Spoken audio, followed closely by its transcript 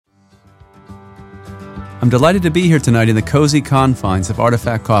I'm delighted to be here tonight in the cozy confines of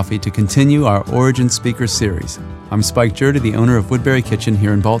Artifact Coffee to continue our Origin Speaker series. I'm Spike Jurda, the owner of Woodbury Kitchen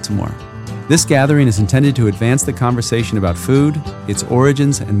here in Baltimore. This gathering is intended to advance the conversation about food, its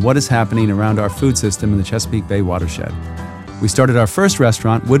origins, and what is happening around our food system in the Chesapeake Bay watershed. We started our first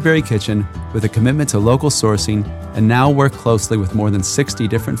restaurant, Woodbury Kitchen, with a commitment to local sourcing and now work closely with more than 60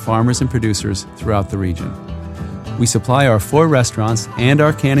 different farmers and producers throughout the region. We supply our 4 restaurants and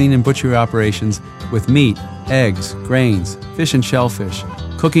our canning and butchery operations with meat, eggs, grains, fish and shellfish,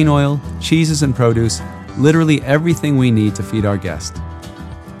 cooking oil, cheeses and produce, literally everything we need to feed our guests.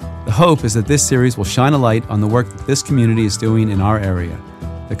 The hope is that this series will shine a light on the work that this community is doing in our area.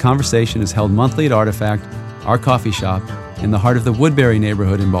 The conversation is held monthly at Artifact, our coffee shop, in the heart of the Woodbury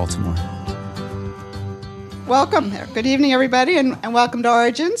neighborhood in Baltimore. Welcome. Good evening, everybody, and welcome to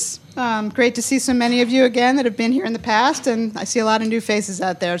Origins. Great to see so many of you again that have been here in the past, and I see a lot of new faces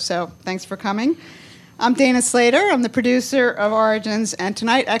out there, so thanks for coming. I'm Dana Slater. I'm the producer of Origins, and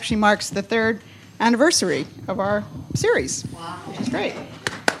tonight actually marks the 3rd anniversary of our series, which is great.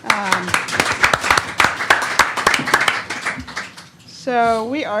 So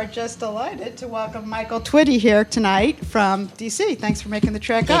we are just delighted to welcome Michael Twitty here tonight from D.C. Thanks for making the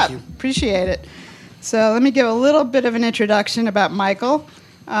trek up. Thank you. Appreciate it. So let me give a little bit of an introduction about Michael.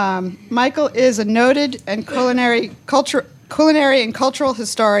 Michael is a noted and culinary and cultural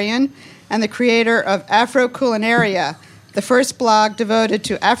historian and the creator of Afro Culinaria, the first blog devoted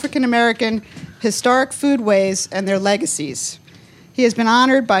to African-American historic foodways and their legacies. He has been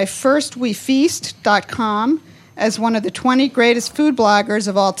honored by FirstWeFeast.com as one of the 20 greatest food bloggers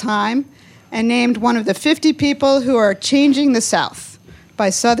of all time and named one of the 50 people who are changing the South by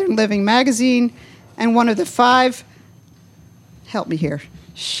Southern Living magazine and one of the 5, help me here,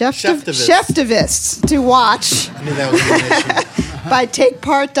 cheftivists to watch I knew that was an issue. by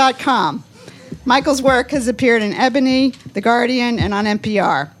TakePart.com. Michael's work has appeared in Ebony, The Guardian, and on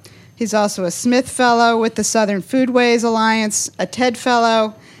NPR. He's also a Smith Fellow with the Southern Foodways Alliance, a TED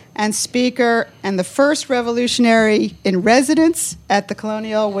Fellow, and speaker, and the first revolutionary in residence at the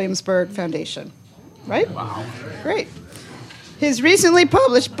Colonial Williamsburg Foundation. Right? Wow. Great. His recently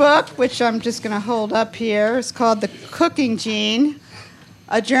published book, which I'm just going to hold up here, is called The Cooking Gene,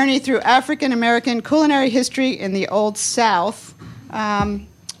 A Journey Through African American Culinary History in the Old South,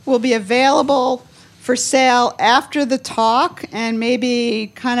 will be available for sale after the talk and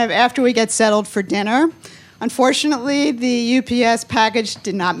maybe kind of after we get settled for dinner. Unfortunately, the UPS package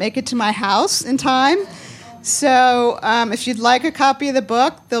did not make it to my house in time. So if you'd like a copy of the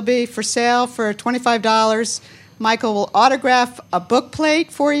book, they'll be for sale for $25. Michael will autograph a book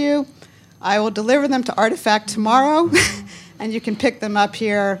plate for you. I will deliver them to Artifact tomorrow, and you can pick them up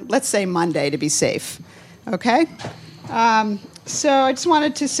here, let's say Monday, to be safe. Okay? So I just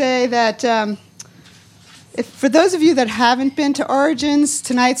wanted to say that for those of you that haven't been to Origins,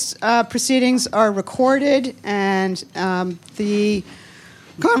 tonight's proceedings are recorded, and the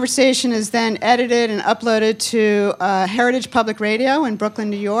conversation is then edited and uploaded to Heritage Public Radio in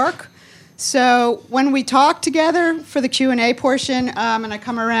Brooklyn, New York. So when we talk together for the Q&A portion, and I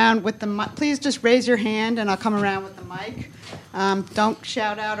come around with the mic, please just raise your hand, and I'll come around with the mic. Don't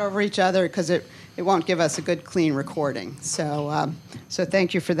shout out over each other because it won't give us a good, clean recording. So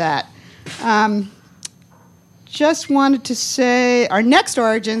thank you for that. Just wanted to say our next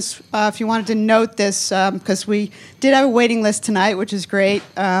Origins, if you wanted to note this, because we did have a waiting list tonight, which is great.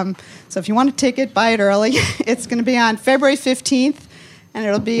 So if you want a ticket, buy it early. It's going to be on February 15th, and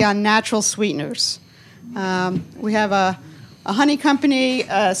it'll be on natural sweeteners. We have a honey company,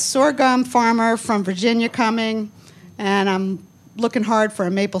 a sorghum farmer from Virginia coming, and I'm looking hard for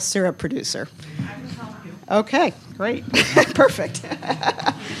a maple syrup producer. I can help you. Okay, great. Perfect.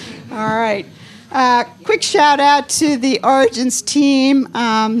 All right. Quick shout out to the Origins team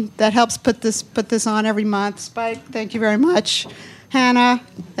that helps put this on every month. Spike, thank you very much. Hannah,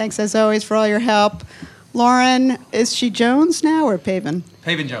 thanks as always for all your help. Lauren, is she Jones now or Pavin?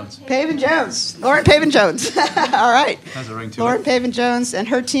 Pavin Jones. Pavin Jones. Lauren Pavin Jones. All right. Has a ring to Lauren it. Pavin Jones and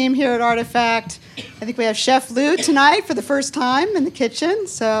her team here at Artifact. I think we have Chef Lou tonight for the first time in the kitchen.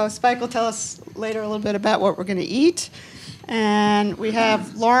 So Spike will tell us later a little bit about what we're going to eat. And we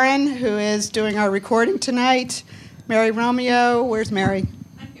have Lauren, who is doing our recording tonight. Mary Romeo, where's Mary?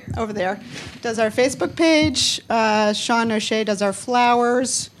 I'm here. Over there. Does our Facebook page. Sean O'Shea does our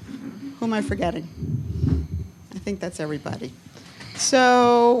flowers. Who am I forgetting? I think that's everybody.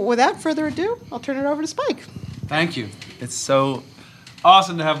 So without further ado, I'll turn it over to Spike. Thank you. It's so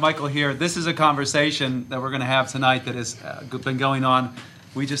awesome to have Michael here. This is a conversation that we're going to have tonight that has been going on,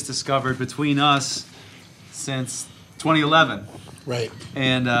 we just discovered, between us since 2011. Right.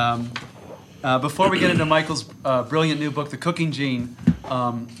 And Before we get into Michael's brilliant new book, The Cooking Gene,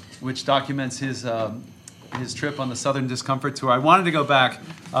 which documents his trip on the Southern Discomfort Tour, I wanted to go back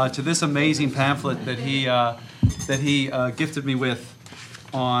to this amazing pamphlet that he gifted me with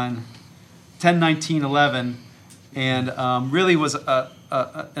on 10/19/11, and really was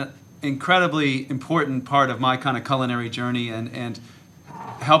an incredibly important part of my kind of culinary journey, and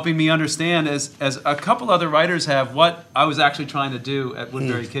helping me understand, as a couple other writers have, what I was actually trying to do at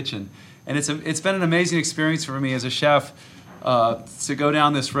Woodbury Kitchen. And it's been an amazing experience for me as a chef to go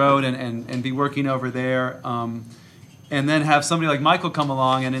down this road and be working over there, and then have somebody like Michael come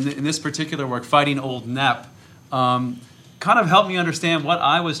along, and in this particular work, Fighting Old Nep, kind of helped me understand what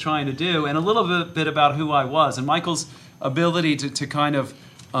I was trying to do and a little bit about who I was. And Michael's ability to kind of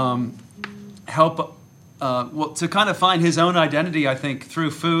help, to kind of find his own identity, I think, through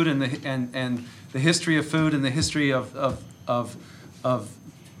food and the history of food and the history of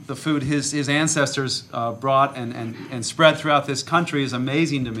the food his ancestors brought and spread throughout this country is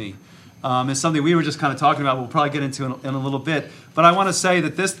amazing to me. It's something we were just kind of talking about. We'll probably get into in a little bit. But I want to say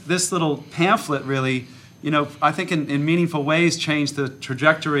that this little pamphlet really, I think in meaningful ways changed the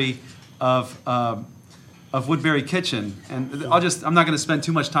trajectory of Woodbury Kitchen. And I'm not going to spend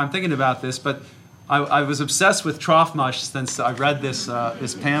too much time thinking about this, but I was obsessed with trough mush since I read this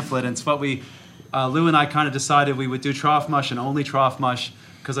pamphlet. And it's what Lou and I kind of decided we would do trough mush and only trough mush,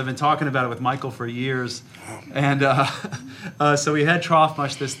 because I've been talking about it with Michael for years. And so we had trough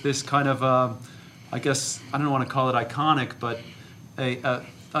mush, this kind of, I guess, I don't want to call it iconic, but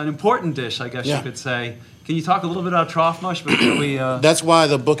an important dish, I guess you could say. Can you talk a little bit about trough mush before we... That's why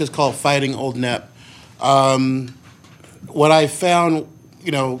the book is called Fighting Old Nep. What I found,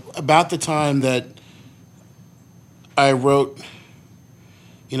 about the time that I wrote,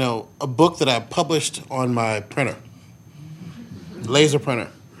 a book that I published on my printer, laser printer.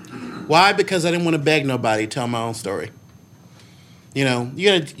 Why? Because I didn't want to beg nobody, tell my own story.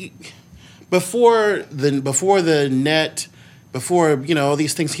 Before the net, before all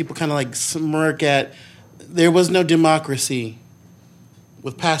these things people kind of like smirk at, there was no democracy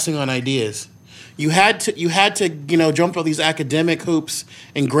with passing on ideas. You had to jump through these academic hoops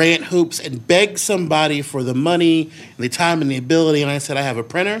and grant hoops and beg somebody for the money and the time and the ability. And I said, I have a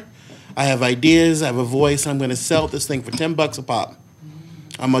printer, I have ideas, I have a voice, I'm going to sell this thing for $10 a pop.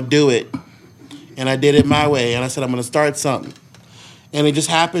 I'm going to do it. And I did it my way. And I said, I'm going to start something. And it just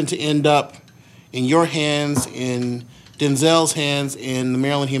happened to end up in your hands, in Denzel's hands, in the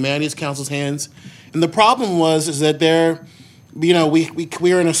Maryland Humanities Council's hands. And the problem is that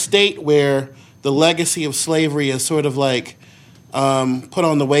we're in a state where the legacy of slavery is sort of like put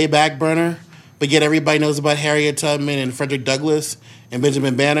on the way back burner, but yet everybody knows about Harriet Tubman and Frederick Douglass and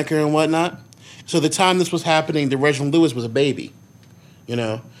Benjamin Banneker and whatnot. So the time this was happening, the Reginald Lewis was a baby,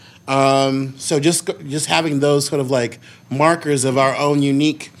 So just having those sort of like markers of our own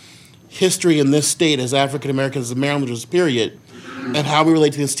unique history in this state as African Americans, as Marylanders, period, and how we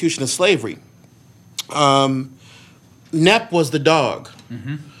relate to the institution of slavery. Nep was the dog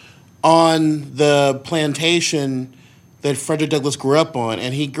on the plantation that Frederick Douglass grew up on,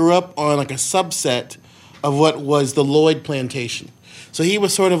 and he grew up on like a subset of what was the Lloyd plantation. So he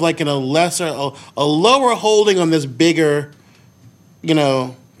was sort of like in a lower holding on this bigger,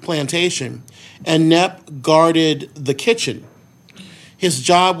 plantation. And Nep guarded the kitchen. His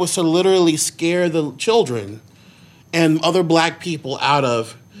job was to literally scare the children and other black people out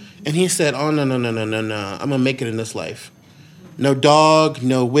of. And he said, oh, no, I'm going to make it in this life. No dog,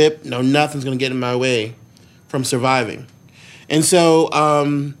 no whip, no nothing's going to get in my way from surviving. And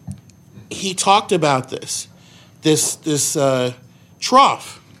so he talked about this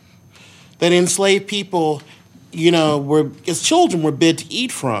trough that enslaved people, as children were bid to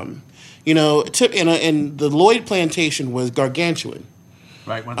eat from. And the Lloyd plantation was gargantuan.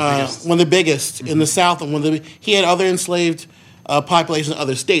 Right, one of the biggest in the South, and he had other enslaved populations in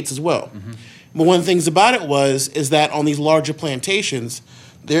other states as well. Mm-hmm. But one of the things about it is that on these larger plantations,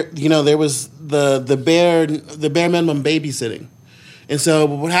 there was the bare minimum babysitting, and so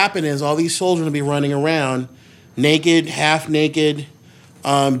what happened is all these children would be running around, naked, half naked,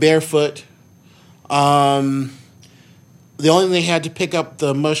 barefoot. The only thing they had to pick up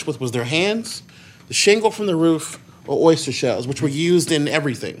the mush with was their hands, the shingle from the roof, or oyster shells, which were used in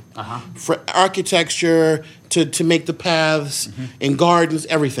everything. For architecture, to make the paths, in gardens,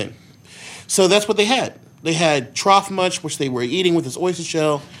 everything. So that's what they had. They had trough mush, which they were eating with this oyster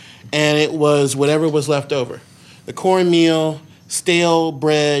shell, and it was whatever was left over. The cornmeal, stale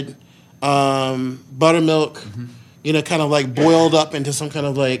bread, buttermilk, kind of like boiled up into some kind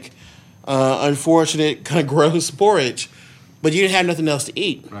of like unfortunate, kind of gross porridge. but you didn't have nothing else to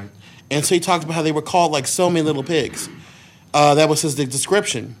eat. Right. And so he talked about how they were called like so many little pigs. That was his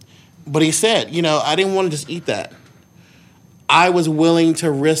description. But he said, I didn't want to just eat that. I was willing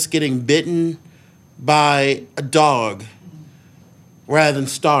to risk getting bitten by a dog rather than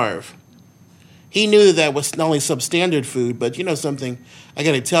starve. He knew that was not only substandard food, but something, I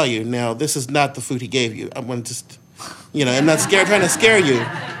got to tell you, now, this is not the food he gave you. I'm going to just, I'm not trying to scare you.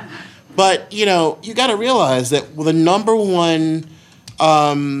 But, you got to realize that the number one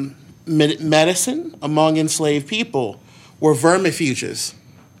medicine among enslaved people were vermifuges.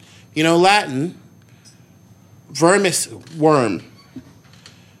 Latin, vermis, worm.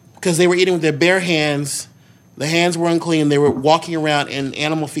 Because they were eating with their bare hands. The hands were unclean. They were walking around in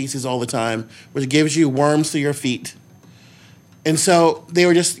animal feces all the time, which gives you worms through your feet. And so they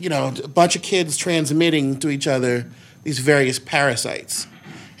were just, a bunch of kids transmitting to each other these various parasites.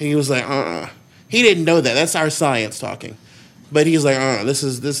 And he was like, He didn't know that. That's our science talking. But he's like,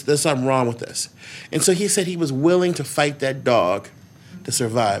 there's something wrong with this. And so he said he was willing to fight that dog to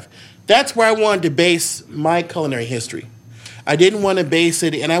survive. That's where I wanted to base my culinary history. I didn't want to base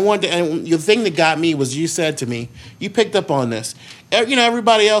it, and the thing that got me was you said to me, you picked up on this.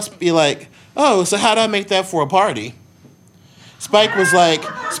 Everybody else be like, oh, so how do I make that for a party? Spike was like,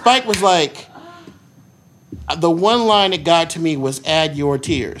 the one line that got to me was add your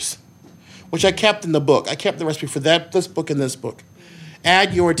tears, which I kept in the book. I kept the recipe for this book and this book.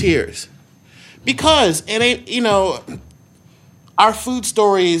 Add your tears. Because it ain't, our food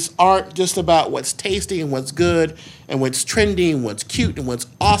stories aren't just about what's tasty and what's good and what's trendy and what's cute and what's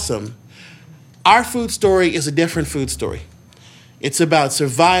awesome. Our food story is a different food story. It's about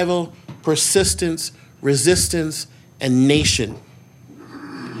survival, persistence, resistance, and nation.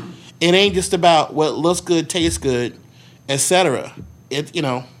 It ain't just about what looks good, tastes good, etc.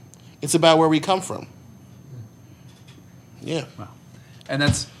 It's about where we come from. Yeah. Wow. And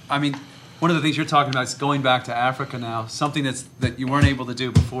that's, one of the things you're talking about is going back to Africa now, something that you weren't able to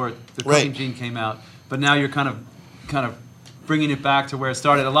do before the cooking gene came out, but now you're kind of bringing it back to where it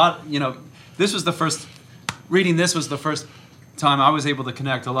started. This was the first time I was able to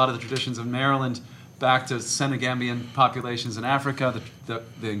connect a lot of the traditions of Maryland back to Senegambian populations in Africa, the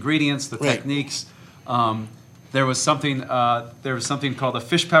ingredients, the techniques. There was something called a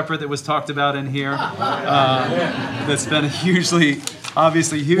fish pepper that was talked about in here. That's been hugely.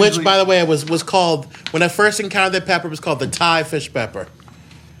 Which, by the way, was called, when I first encountered that pepper, it was called the Thai fish pepper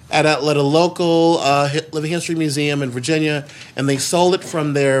at a local living history museum in Virginia, and they sold it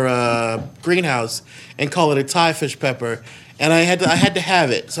from their greenhouse and called it a Thai fish pepper. And I had to have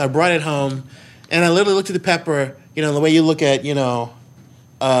it, so I brought it home, and I literally looked at the pepper, the way you look at,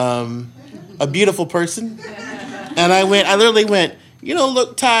 a beautiful person, and I literally went, you don't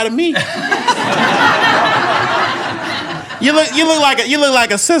look Thai to me. You look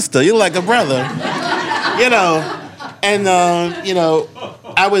like a sister. You look like a brother. And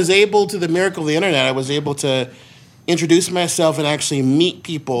I was able, to the miracle of the internet, I was able to introduce myself and actually meet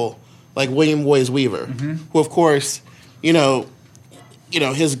people like William Boyes Weaver, who, of course,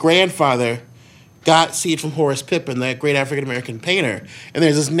 his grandfather got seed from Horace Pippin, that great African American painter. And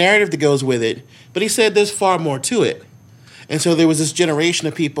there's this narrative that goes with it, but he said there's far more to it. And so there was this generation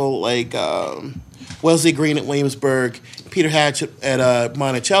of people like Wellesley Green at Williamsburg, Peter Hatch at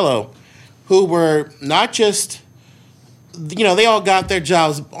Monticello, who were not just, they all got their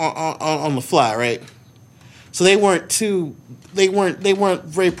jobs on the fly, right? So they weren't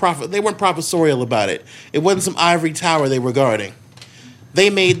professorial about it. It wasn't some ivory tower they were guarding.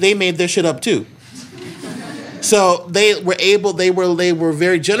 They made their shit up too. So they were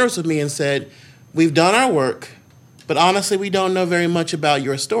very generous with me and said, we've done our work, but honestly, we don't know very much about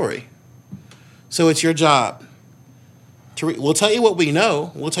your story. So it's your job. We'll tell you what we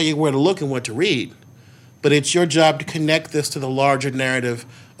know. We'll tell you where to look and what to read. But it's your job to connect this to the larger narrative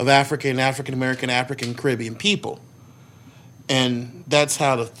of African American, African Caribbean people. And that's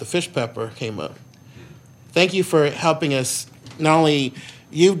how the fish pepper came up. Thank you for helping us. Not only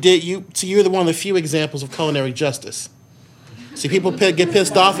you're one of the few examples of culinary justice. See, people get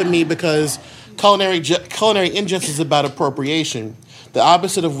pissed off at me because culinary injustice is about appropriation, the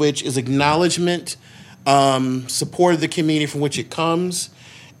opposite of which is acknowledgement, support of the community from which it comes,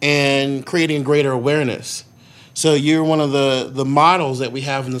 and creating greater awareness. So you're one of the models that we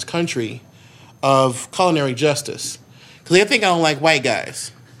have in this country of culinary justice. Because they think I don't like white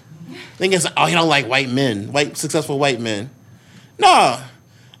guys. They think it's, you don't like white men, successful white men. No,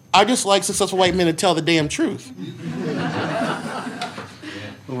 I just like successful white men to tell the damn truth.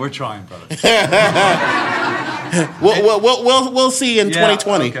 Well, we're trying, brother. We'll see in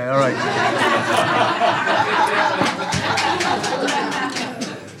 2020. Okay, all right.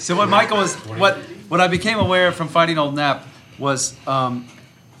 So what Michael was, what I became aware of from Fighting Old Nap was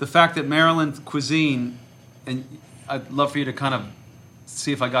the fact that Maryland cuisine, and I'd love for you to kind of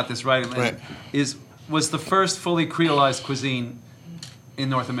see if I got this right, was the first fully creolized cuisine in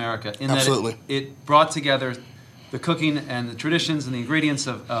North America. In Absolutely. That it brought together the cooking and the traditions and the ingredients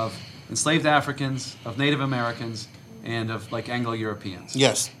of enslaved Africans, of Native Americans, and of like Anglo-Europeans.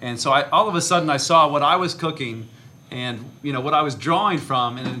 Yes. And so all of a sudden I saw what I was cooking and what I was drawing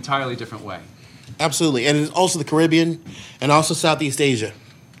from in an entirely different way. Absolutely. And it's also the Caribbean and also Southeast Asia.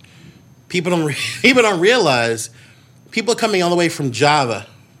 People don't realize people coming all the way from Java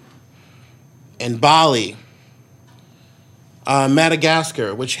and Bali,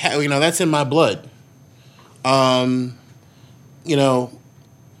 Madagascar, which that's in my blood.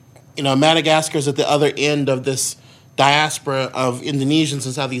 Madagascar's at the other end of this diaspora of Indonesians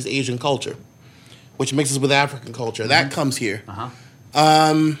and Southeast Asian culture, which mixes with African culture. That comes here.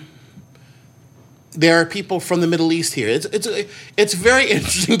 There are people from the Middle East here. It's very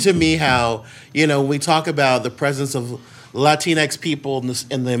interesting to me how we talk about the presence of Latinx people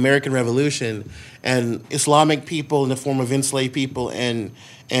in the American Revolution and Islamic people in the form of enslaved people and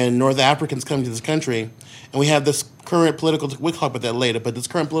North Africans coming to this country. And we have this current political, we'll talk about that later, but this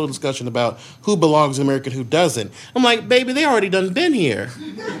current political discussion about who belongs in America and who doesn't. I'm like, baby, they already done been here.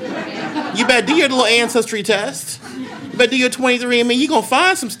 You better do your little ancestry test. You better do your 23andMe. You're going to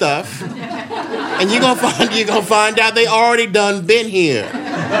find some stuff. And you're gonna find out they already done been here.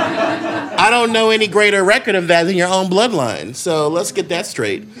 I don't know any greater record of that than your own bloodline. So let's get that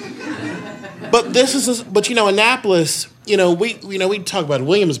straight. But Annapolis, we talk about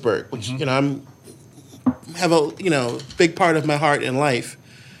Williamsburg, which have a big part of my heart and life.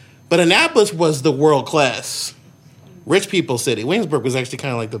 But Annapolis was the world class rich people city. Williamsburg was actually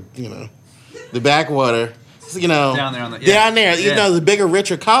kind of like the backwater. Down there down there, even though the bigger,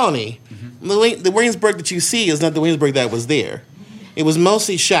 richer colony. The Williamsburg that you see is not the Williamsburg that was there. It was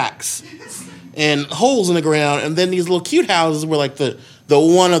mostly shacks and holes in the ground, and then these little cute houses were like the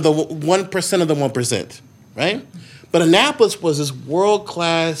 1% of the 1%, right? But Annapolis was this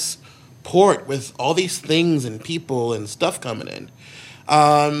world-class port with all these things and people and stuff coming in.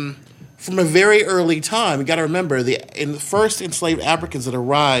 From a very early time, you got to remember, the first enslaved Africans that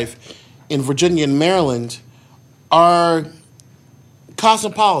arrive in Virginia and Maryland are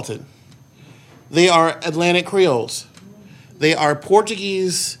cosmopolitan. They are Atlantic Creoles. They are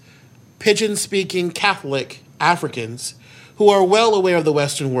Portuguese, pidgin-speaking Catholic Africans who are well aware of the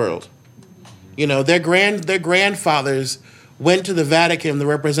Western world. Their grandfathers went to the Vatican to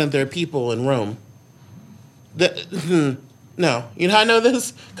represent their people in Rome. No. You know how I know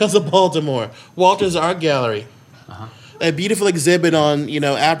this? Because of Baltimore. Walter's Art Gallery. A beautiful exhibit on,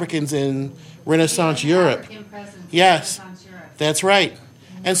 Africans in Renaissance Europe. Yes, that's right.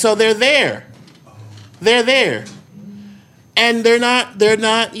 And so they're there. They're there. And they're not,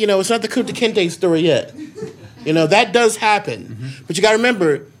 it's not the Kunta Kinte story yet. That does happen. But you got to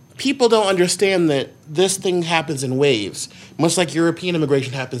remember, people don't understand that this thing happens in waves, much like European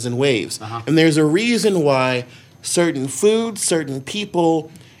immigration happens in waves. And there's a reason why certain foods, certain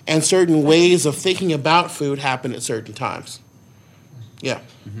people, and certain ways of thinking about food happen at certain times. Yeah.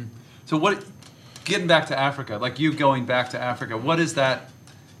 So getting back to Africa, like you going back to Africa, what is that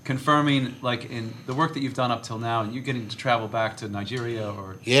confirming, like in the work that you've done up till now, and you getting to travel back to Nigeria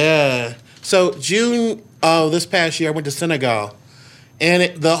or? Yeah. So June of this past year, I went to Senegal,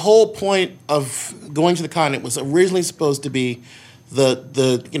 and the whole point of going to the continent was originally supposed to be the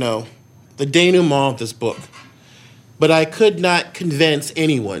denouement of this book, but I could not convince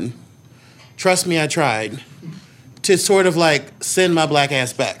anyone. Trust me, I tried to sort of like send my black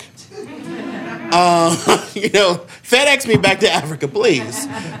ass back. FedEx me back to Africa, please.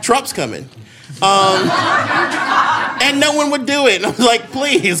 Trump's coming. And no one would do it. And I was like,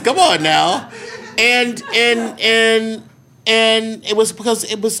 please, come on now. And it was because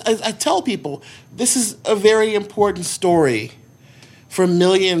I tell people, this is a very important story for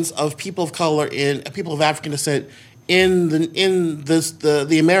millions of people of color people of African descent in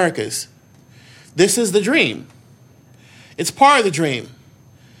the Americas. This is the dream. It's part of the dream.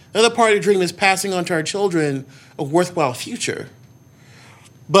 Another part of the dream is passing on to our children a worthwhile future.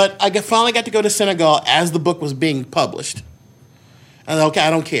 But I finally got to go to Senegal as the book was being published. And okay, I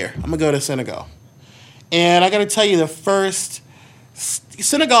don't care. I'm going to go to Senegal. And I got to tell you,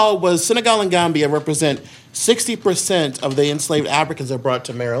 Senegal and Gambia represent 60% of the enslaved Africans that were brought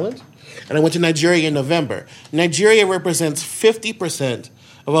to Maryland. And I went to Nigeria in November. Nigeria represents 50%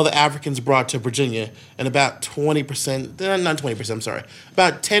 of all the Africans brought to Virginia, and about 20%, not 20%, I'm sorry,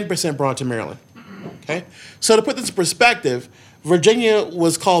 about 10% brought to Maryland. Okay? So to put this in perspective, Virginia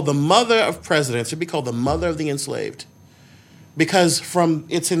was called the mother of presidents. It should be called the mother of the enslaved. Because from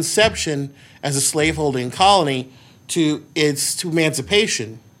its inception as a slaveholding colony to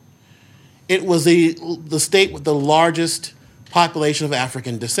emancipation, it was the state with the largest population of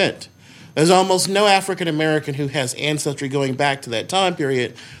African descent. There's almost no African American who has ancestry going back to that time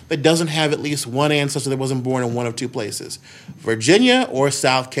period that doesn't have at least one ancestor that wasn't born in one of two places, Virginia or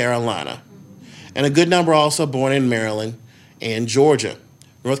South Carolina. And a good number also born in Maryland and Georgia.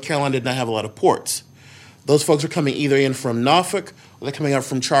 North Carolina did not have a lot of ports. Those folks are coming either in from Norfolk or they're coming up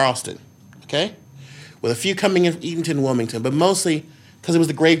from Charleston, okay? With a few coming in from Eatonton, Wilmington, but mostly because it was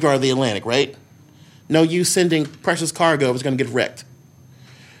the graveyard of the Atlantic, right? No use sending precious cargo if it was going to get wrecked.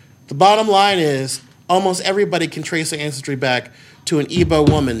 The bottom line is almost everybody can trace their ancestry back to an Igbo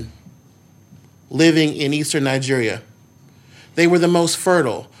woman living in eastern Nigeria. They were the most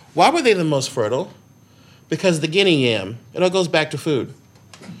fertile. Why were they the most fertile? Because the guinea yam, it all goes back to food.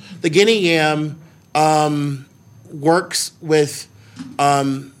 The guinea yam works with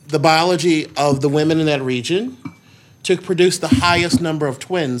the biology of the women in that region to produce the highest number of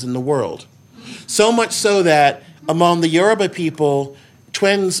twins in the world. So much so that among the Yoruba people,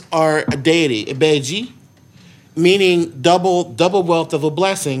 twins are a deity, Ibeji, meaning double wealth, double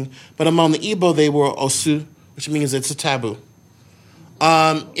blessing. But among the Igbo, they were Osu, which means it's a taboo.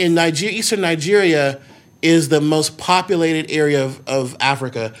 In Nigeria, eastern Nigeria is the most populated area of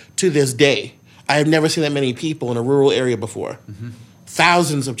Africa to this day. I have never seen that many people in a rural area before. Mm-hmm.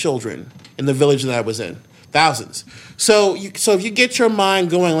 Thousands of children in the village that I was in. Thousands. So if you get your mind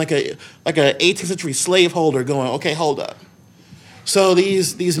going like a 18th century slaveholder going, okay, hold up. So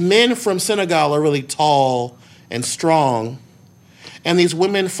these men from Senegal are really tall and strong, and these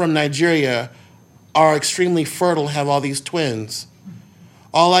women from Nigeria are extremely fertile, have all these twins.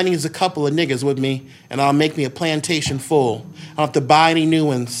 All I need is a couple of niggas with me, and I'll make me a plantation full. I don't have to buy any new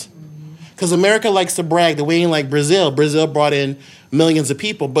ones. Because America likes to brag that we ain't like Brazil. Brazil brought in millions of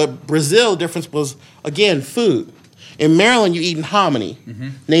people, but Brazil difference was, again, food. In Maryland, you're eating hominy,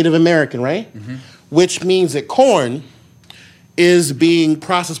 Native American, right? Mm-hmm. Which means that corn is being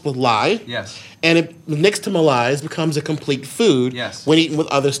processed with lye. Yes. And it mixed to malais becomes a complete food when eaten with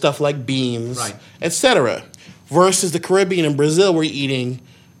other stuff like beans, etc. Versus the Caribbean and Brazil, we're eating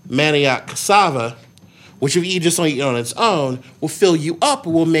manioc cassava, which if you just don't eat on its own, will fill you up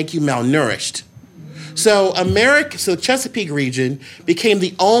and will make you malnourished. So Chesapeake region became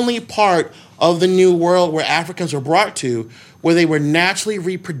the only part of the New World where Africans were brought to where they were naturally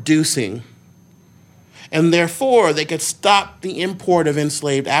reproducing. And therefore, they could stop the import of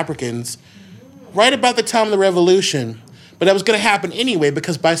enslaved Africans right about the time of the Revolution. But that was going to happen anyway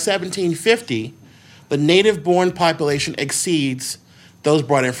because by 1750, the native-born population exceeds those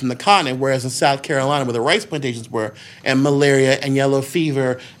brought in from the continent, whereas in South Carolina, where the rice plantations were, and malaria and yellow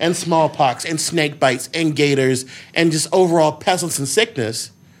fever and smallpox and snake bites and gators and just overall pestilence and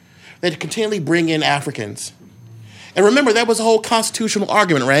sickness, they continually bring in Africans. And remember, that was a whole constitutional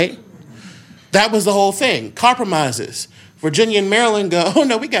argument, right? That was the whole thing. Compromises. Virginia and Maryland go, oh,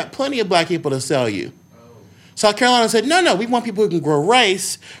 no, we got plenty of black people to sell you. South Carolina said, no, we want people who can grow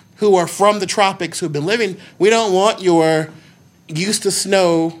rice, who are from the tropics, who've been living. We don't want your used to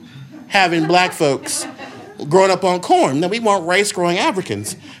snow having black folks growing up on corn. No, we want rice-growing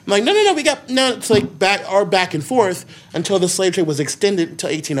Africans. I'm like, no, it's like back and forth until the slave trade was extended until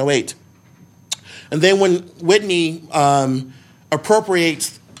 1808. And then when Whitney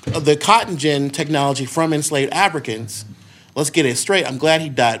appropriates the cotton gin technology from enslaved Africans, let's get it straight. I'm glad he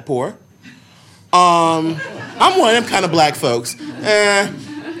died poor. I'm one of them kind of black folks. I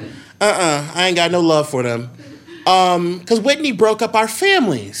ain't got no love for them. Because Whitney broke up our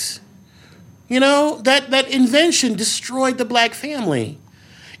families. You know, that invention destroyed the black family.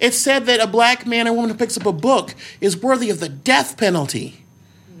 It said that a black man or woman who picks up a book is worthy of the death penalty.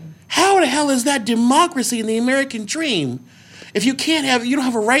 How the hell is that democracy in the American dream? If you don't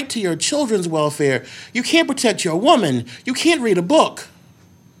have a right to your children's welfare, you can't protect your woman, you can't read a book.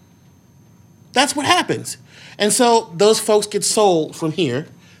 That's what happens. And so those folks get sold from here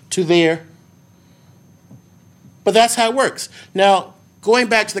to there. But that's how it works. Now, going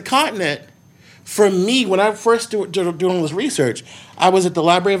back to the continent, for me, when I first doing all this research, I was at the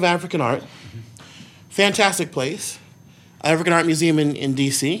Library of African Art. Fantastic place. African Art Museum in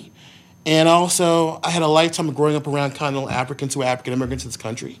D.C. And also, I had a lifetime of growing up around continental Africans who were African immigrants in this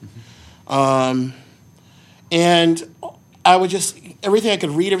country. And I would just, everything I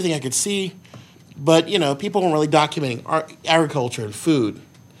could read, everything I could see, but, people weren't really documenting agriculture and food.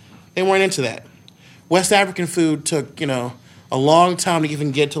 They weren't into that. West African food took, a long time to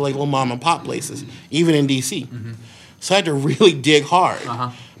even get to like little mom and pop places, even in D.C. Mm-hmm. So I had to really dig hard.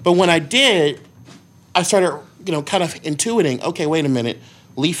 Uh-huh. But when I did, I started, kind of intuiting, okay, wait a minute,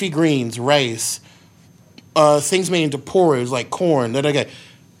 leafy greens, rice, things made into porridge like corn,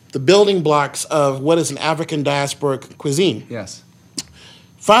 the building blocks of what is an African diasporic cuisine. Yes.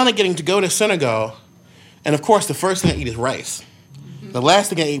 Finally getting to go to Senegal, and of course the first thing I eat is rice. The last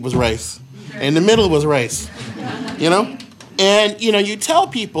thing I ate was rice. And in the middle was rice. And, you tell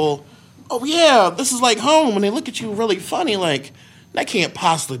people, oh yeah, this is like home, and they look at you really funny like, that can't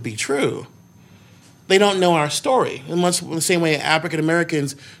possibly be true. They don't know our story. In much the same way African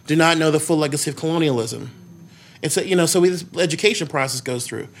Americans do not know the full legacy of colonialism. It's so this education process goes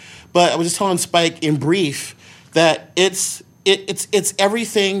through. But I was just telling Spike in brief that it's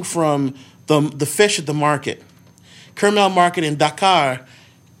everything from the fish at the market, Kermel Market in Dakar,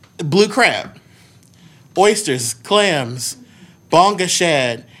 blue crab, oysters, clams, bonga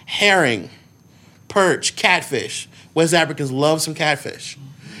shad, herring, perch, catfish. West Africans love some catfish.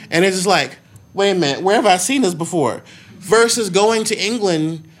 And it's just like, wait a minute, where have I seen this before? Versus going to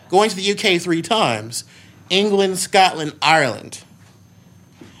England, going to the UK 3 times, England, Scotland, Ireland.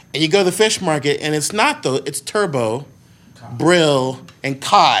 And you go to the fish market, and it's turbot, brill, and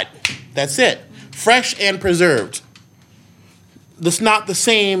cod. That's it. Fresh and preserved. That's not the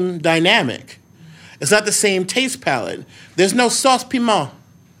same dynamic. It's not the same taste palette. There's no sauce piment.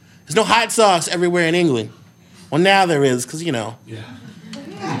 There's no hot sauce everywhere in England. Well, now there is, because,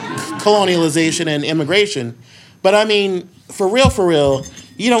 colonialization and immigration. But, I mean, for real,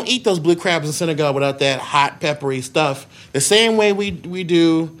 you don't eat those blue crabs in Senegal without that hot, peppery stuff. The same way we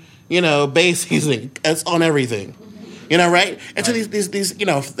do, bay seasoning. It's on everything. Right? And so these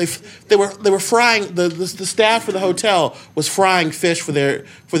they were frying, the staff for the hotel was frying fish for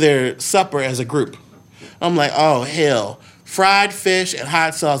their supper as a group. I'm like, oh, hell. Fried fish and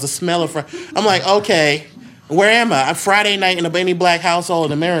hot sauce, the smell of I'm like, okay, where am I? I'm Friday night in any black household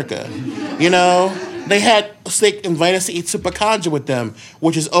in America. They invite us to eat supakanja with them,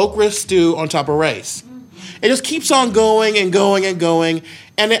 which is okra stew on top of rice. It just keeps on going and going and going.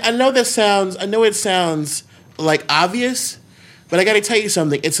 And I know it sounds like obvious, but I got to tell you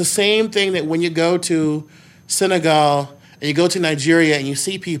something. It's the same thing that when you go to Senegal and you go to Nigeria and you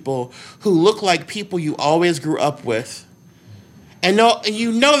see people who look like people you always grew up with, and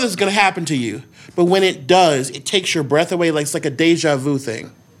you know this is going to happen to you, but when it does, it takes your breath away. Like it's like a deja vu thing.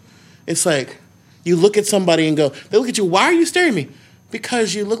 It's like you look at somebody and they look at you, why are you staring at me?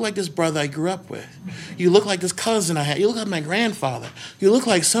 Because you look like this brother I grew up with. You look like this cousin I had. You look like my grandfather. You look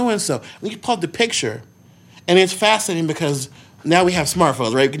like so-and-so. And you pull up the picture. And it's fascinating because now we have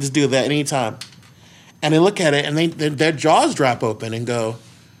smartphones, right? We can just do that anytime. And they look at it and their jaws drop open and go,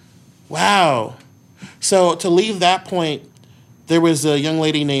 wow. So to leave that point, there was a young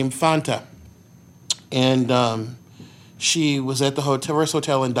lady named Fanta. And she was at the first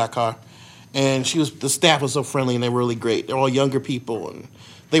hotel in Dakar. And the staff was so friendly and they were really great. They're all younger people. And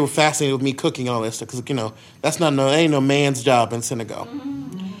they were fascinated with me cooking all that stuff. Because, that ain't no man's job in Senegal.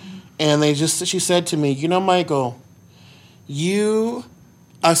 And she said to me, Michael,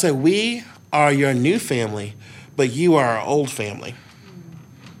 I said, we are your new family, but you are our old family.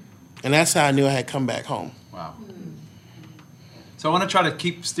 And that's how I knew I had come back home. Wow. So I want to try to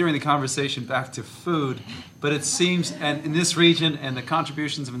keep steering the conversation back to food, but it seems, and in this region and the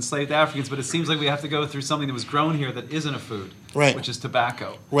contributions of enslaved Africans, but it seems like we have to go through something that was grown here that isn't a food, right? Which is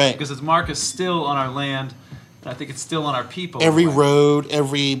tobacco. Right. Because its mark is still on our land, and I think it's still on our people. Every road,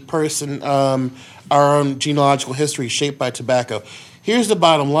 every person, our own genealogical history is shaped by tobacco. Here's the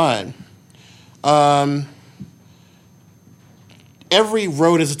bottom line. Every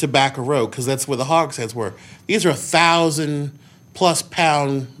road is a tobacco road because that's where the hogsheads were. These are 1,000+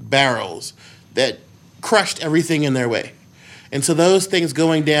 pound barrels that crushed everything in their way. And so those things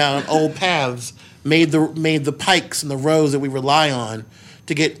going down old paths made the pikes and the roads that we rely on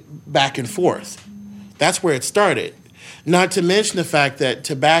to get back and forth. That's where it started. Not to mention the fact that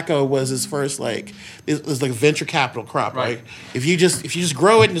tobacco was his first it was like a venture capital crop, right? If you just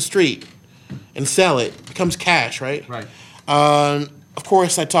grow it in the street and sell it, it becomes cash, right? Right. Of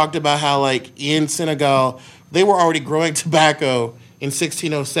course, I talked about how in Senegal they were already growing tobacco in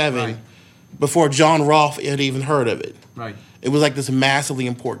 1607 before John Rolfe had even heard of it. Right. It was like this massively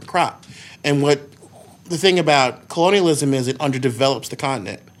important crop. And the thing about colonialism is it underdevelops the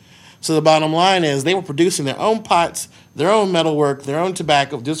continent. So the bottom line is they were producing their own pots, their own metalwork, their own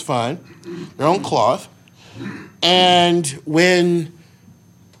tobacco just fine, their own cloth. And when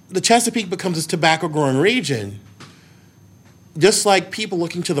the Chesapeake becomes this tobacco-growing region, just like people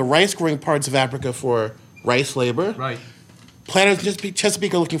looking to the rice-growing parts of Africa for rice labor, right. Planters in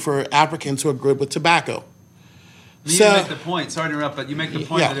Chesapeake are looking for Africans who are good with tobacco. You make the point. Sorry to interrupt, but you make the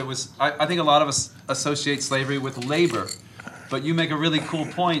point that it was. I think a lot of us associate slavery with labor, but you make a really cool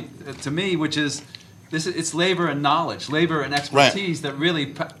point to me, which is it's labor and knowledge, labor and expertise that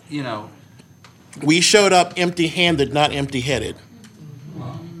really, We showed up empty-handed, not empty-headed.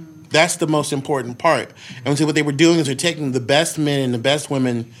 That's the most important part. And so what they were doing is they're taking the best men and the best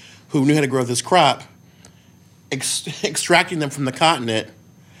women who knew how to grow this crop, extracting them from the continent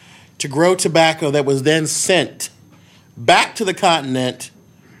to grow tobacco that was then sent back to the continent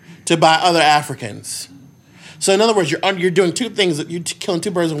to buy other Africans. So in other words, you're doing two things. You're killing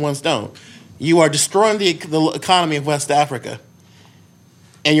two birds with one stone. You are destroying the economy of West Africa,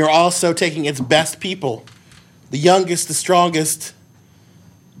 and you're also taking its best people, the youngest, the strongest,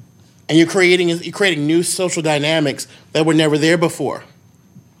 and you're creating new social dynamics that were never there before.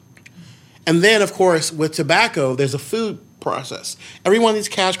 And then, of course, with tobacco, there's a food process. Every one of these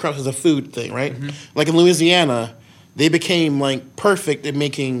cash crops is a food thing, right? Mm-hmm. Like in Louisiana, they became like perfect at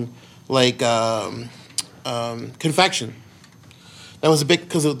making like confection. That was a big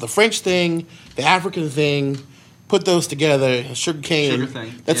because of the French thing, the African thing. Put those together, sugar cane.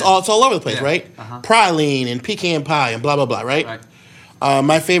 That's all. It's all over the place, right? Uh-huh. Praline and pecan pie and blah blah blah, right?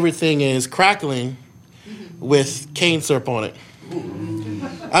 My favorite thing is crackling with cane syrup on it.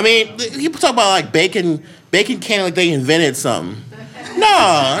 I mean, people talk about like bacon candy like they invented something.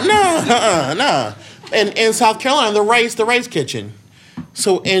 No. And in South Carolina, the rice kitchen.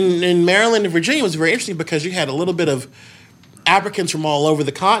 So in Maryland and Virginia, it was very interesting because you had a little bit of Africans from all over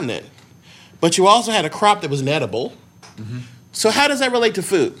the continent, but you also had a crop that was inedible. Mm-hmm. So how does that relate to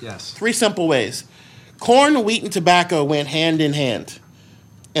food? Yes. 3 simple ways. Corn, wheat, and tobacco went hand in hand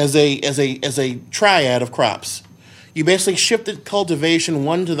as a triad of crops. You basically shifted cultivation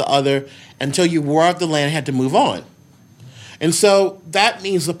one to the other until you wore out the land and had to move on. And so that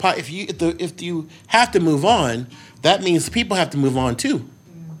means if you have to move on, that means the people have to move on too.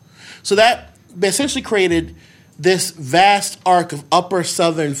 So that essentially created this vast arc of upper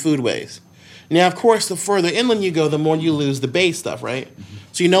southern foodways. Now, of course, the further inland you go, the more you lose the bay stuff, right? Mm-hmm.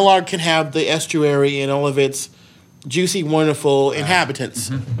 So you no longer can have the estuary and all of its juicy, wonderful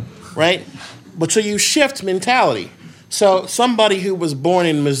inhabitants, right? But so you shift mentality. So somebody who was born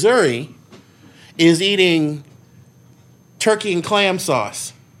in Missouri is eating turkey and clam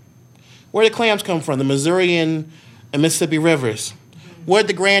sauce. Where did clams come from? The Missouri and Mississippi rivers. What did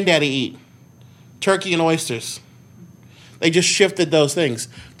the granddaddy eat? Turkey and oysters. They just shifted those things.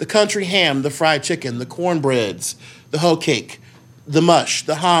 The country ham, the fried chicken, the cornbreads, the hoe cake, the mush,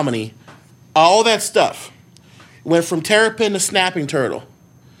 the hominy, all that stuff went from terrapin to snapping turtle.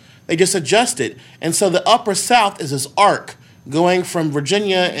 They just adjusted. And so the upper South is this arc going from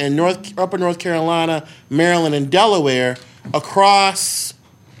Virginia and upper North Carolina, Maryland, and Delaware across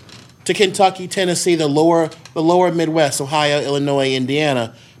to Kentucky, Tennessee, the lower Midwest, Ohio, Illinois,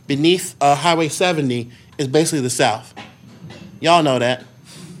 Indiana. Beneath Highway 70 is basically the South. Y'all know that.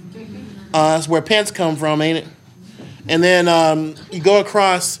 That's where Pence come from, ain't it? And then you go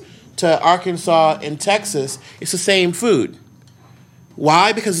across to Arkansas and Texas, it's the same food.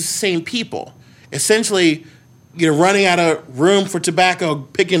 Why? Because it's the same people. Essentially, you're running out of room for tobacco,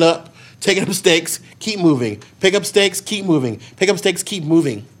 taking up stakes, keep moving. Pick up stakes, keep moving. Pick up stakes, keep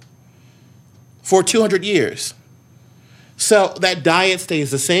moving. For 200 years. So that diet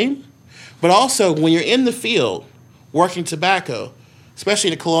stays the same. But also, when you're in the field working tobacco,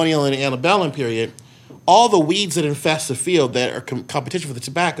 especially in the colonial and antebellum period, all the weeds that infest the field that are competition for the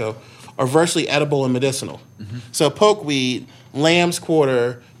tobacco are virtually edible and medicinal. Mm-hmm. So pokeweed, lamb's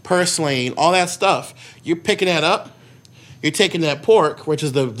quarter, purslane, all that stuff, you're picking that up. You're taking that pork, which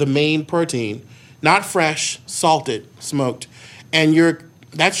is the main protein, not fresh, salted, smoked, and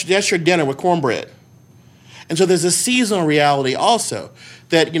that's your dinner with cornbread. And so there's a seasonal reality also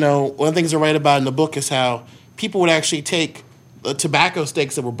that, one of the things I write about in the book is how people would actually take the tobacco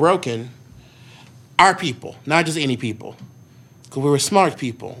stakes that were broken, our people, not just any people, because we were smart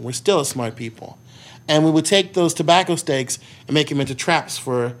people. We're still smart people. And we would take those tobacco stakes and make them into traps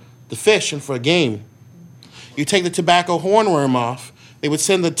for the fish and for game. You take the tobacco hornworm off, they would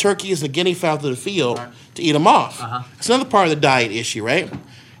send the turkeys and the guinea fowl to the field to eat them off. Uh-huh. It's another part of the diet issue, right?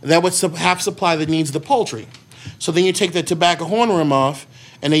 That would half supply the needs of the poultry. So then you take the tobacco hornworm off,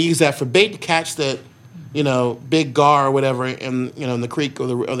 and they use that for bait to catch the, big gar or whatever in the creek or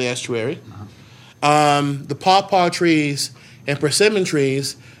the estuary. Uh-huh. The pawpaw trees and persimmon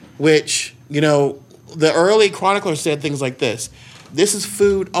trees, which, the early chroniclers said things like this. This is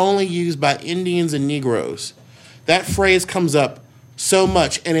food only used by Indians and Negroes. That phrase comes up so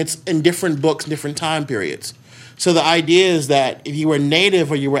much, and it's in different books, different time periods. So the idea is that if you were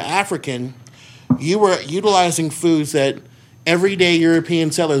Native or you were African, You were utilizing foods that everyday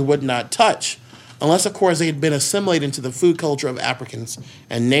European settlers would not touch, unless, of course, they had been assimilated into the food culture of Africans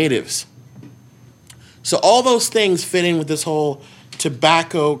and natives. So all those things fit in with this whole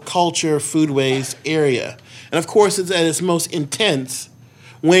tobacco culture, foodways area. And, of course, it's at its most intense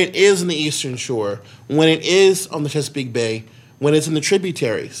when it is in the Eastern Shore, when it is on the Chesapeake Bay, when it's in the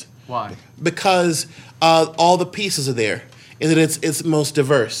tributaries. Why? Because all the pieces are there, and that it's most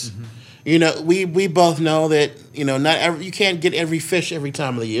diverse. Mm-hmm. You know, we both know that, you know, you can't get every fish every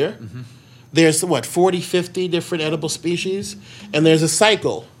time of the year. Mm-hmm. There's, 40, 50 different edible species, and there's a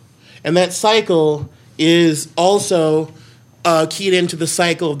cycle. And that cycle is also keyed into the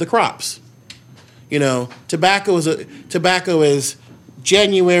cycle of the crops. You know, tobacco is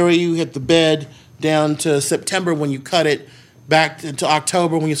January, you hit the bed, down to September when you cut it, back to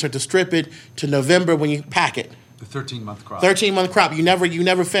October when you start to strip it, to November when you pack it. The 13-month crop. 13-month crop. You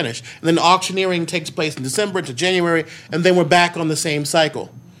never finish. And then the auctioneering takes place in December to January, and then we're back on the same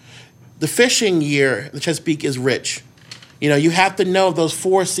cycle. The fishing year, the Chesapeake, is rich. You know, you have to know those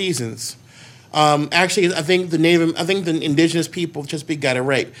 4 seasons. Actually, I think the indigenous people of Chesapeake got it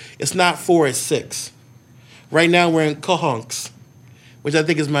right. It's not 4, it's 6. Right now we're in Cohonks, which I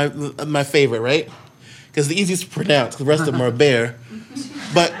think is my favorite, right? Because the easiest to pronounce. The rest of them are bear.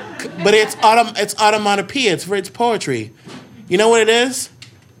 But it's onomatopoeia. It's poetry. You know what it is?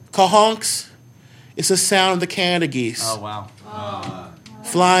 Cohonks. It's the sound of the Canada geese. Oh wow.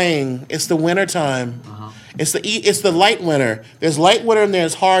 Flying. It's the wintertime. Uh-huh. It's the light winter. There's light winter and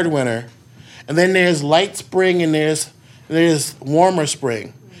there's hard winter. And then there's light spring and there's warmer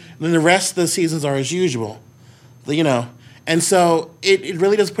spring. And then the rest of the seasons are as usual. You know. And so it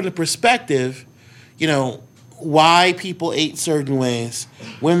really does put in perspective, you know, why people ate certain ways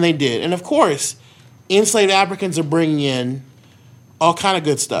when they did. And of course, enslaved Africans are bringing in all kind of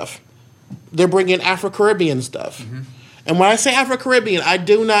good stuff. They're bringing in Afro-Caribbean stuff. Mm-hmm. And when I say Afro-Caribbean, I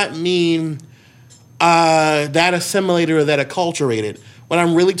do not mean that assimilated or that acculturated. What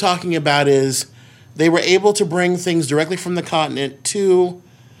I'm really talking about is they were able to bring things directly from the continent to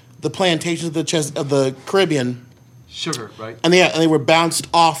the plantations of the Caribbean. Sugar, right? And they were bounced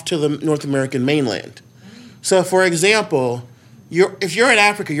off to the North American mainland. So, for example, if you're in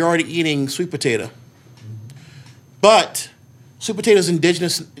Africa, you're already eating sweet potato. But sweet potato is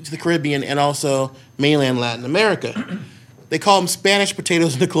indigenous to the Caribbean and also mainland Latin America. They call them Spanish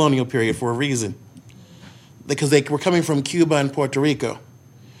potatoes in the colonial period for a reason, because they were coming from Cuba and Puerto Rico.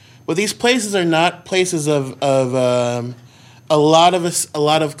 But these places are not places of a lot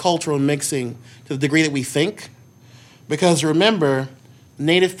of cultural mixing to the degree that we think. Because remember,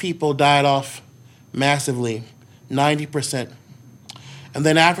 native people died off massively, 90%. And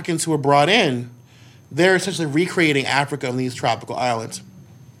then Africans who were brought in, they're essentially recreating Africa on these tropical islands.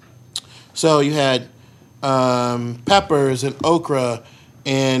 So you had peppers and okra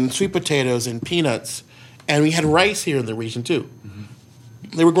and sweet potatoes and peanuts. And we had rice here in the region too.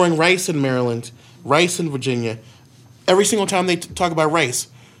 Mm-hmm. They were growing rice in Maryland, rice in Virginia. Every single time they talk about rice,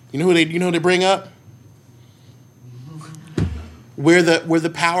 you know who they bring up? We're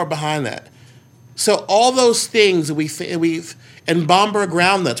the power behind that. So all those things that we've and Bambara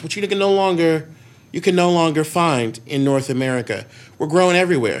groundnuts, which you can no longer find in North America. We're growing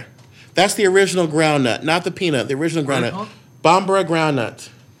everywhere. That's the original groundnut, not the peanut. The original groundnut, Bambara groundnut.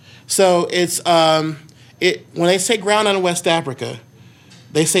 So it's when they say groundnut in West Africa,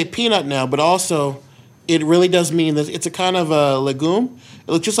 they say peanut now, but also it really does mean that it's a kind of a legume.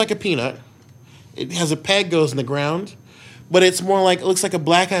 It looks just like a peanut. It has a peg goes in the ground. But it's more like, it looks like a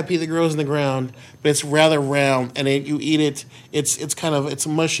black-eyed pea that grows in the ground, but it's rather round, and you eat it, it's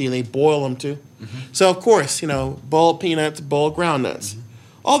mushy, and they boil them too. Mm-hmm. So, of course, boiled peanuts, boiled groundnuts. Mm-hmm.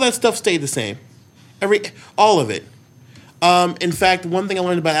 All that stuff stayed the same. All of it. In fact, the one thing I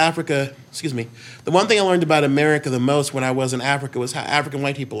learned about America the most when I was in Africa was how African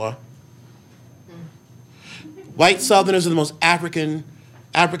white people are. White Southerners are the most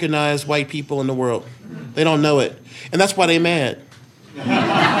Africanized white people in the world. They don't know it. And that's why they're mad.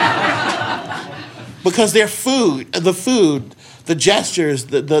 Because their food, the gestures,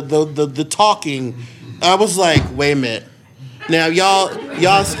 the talking. I was like, wait a minute. Now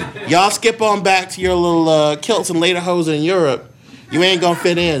y'all skip on back to your little kilts and lederhosen in Europe. You ain't gonna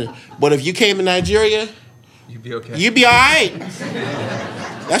fit in. But if you came to Nigeria, you'd be okay. You'd be all right.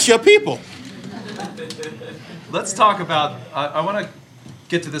 That's your people. Let's talk about. I want to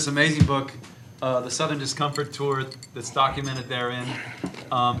get to this amazing book, The Southern Discomfort Tour, that's documented therein.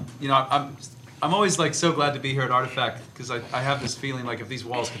 I'm always so glad to be here at Artifact because I have this feeling like if these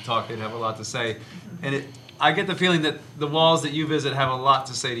walls could talk, they'd have a lot to say. And I get the feeling that the walls that you visit have a lot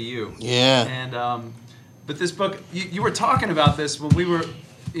to say to you. Yeah. And but this book, you were talking about this when we were,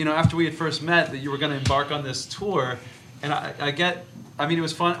 after we had first met, that you were going to embark on this tour, and I mean, it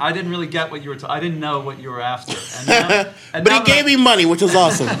was fun. I didn't really get what you were. I didn't know what you were after. But he gave me money, which was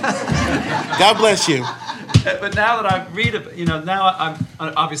awesome. God bless you. But now that I read it, now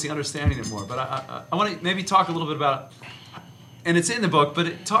I'm obviously understanding it more. But I want to maybe talk a little bit about, and it's in the book,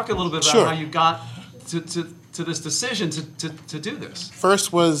 but talk a little bit about how you got to this decision to do this.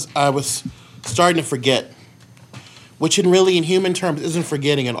 First was I was starting to forget, which in human terms isn't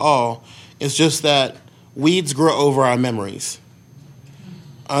forgetting at all. It's just that weeds grow over our memories.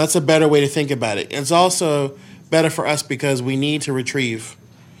 That's a better way to think about it. It's also better for us because we need to retrieve.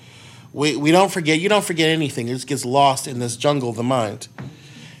 We don't forget. You don't forget anything. It just gets lost in this jungle of the mind.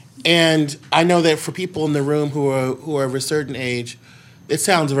 And I know that for people in the room who are of a certain age, it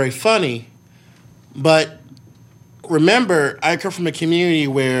sounds very funny. But remember, I come from a community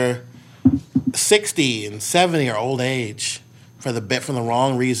where 60 and 70 are old age for the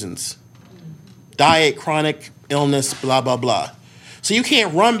wrong reasons. Diet, chronic illness, blah, blah, blah. So you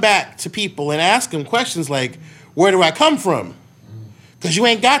can't run back to people and ask them questions like, where do I come from? Because you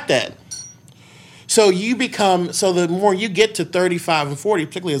ain't got that. So the more you get to 35 and 40,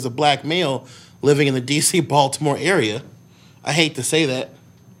 particularly as a black male living in the D.C., Baltimore area, I hate to say that,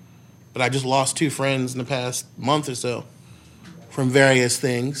 but I just lost 2 friends in the past month or so from various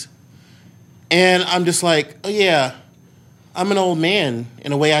things. And I'm just like, oh yeah, I'm an old man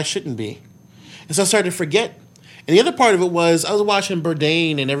in a way I shouldn't be. And so I started to forget. And the other part of it was I was watching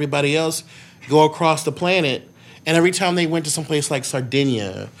Bourdain and everybody else go across the planet, and every time they went to some place like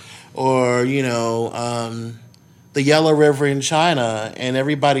Sardinia or, the Yellow River in China, and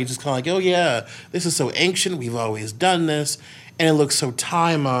everybody just kind of like, oh yeah, this is so ancient, we've always done this, and it looks so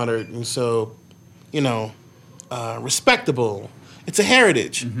time-honored and so, respectable. It's a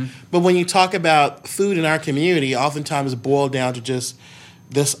heritage. Mm-hmm. But when you talk about food in our community, oftentimes it's boiled down to just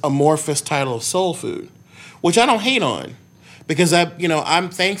this amorphous title of soul food, which I don't hate on, because I'm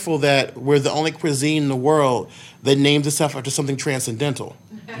thankful that we're the only cuisine in the world that names itself after something transcendental.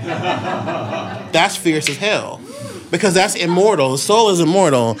 That's fierce as hell, because that's immortal. The soul is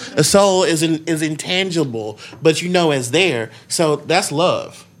immortal. The soul is intangible, but it's there. So that's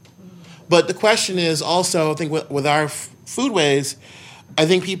love. But the question is also, I think with our foodways, I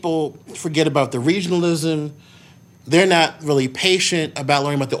think people forget about the regionalism. They're not really patient about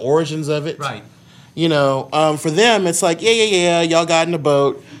learning about the origins of it. Right. For them, it's like, yeah, y'all got in a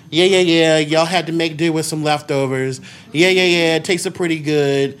boat. Yeah, y'all had to make do with some leftovers. Yeah, it tastes pretty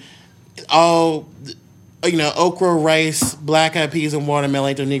good. All, okra, rice, black-eyed peas, and watermelon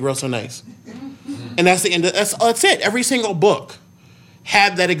ain't the Negro so nice. And that's the end. That's it. Every single book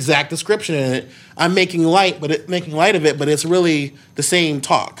had that exact description in it. I'm making light of it, but it's really the same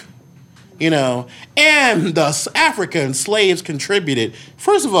talk. And the African slaves contributed.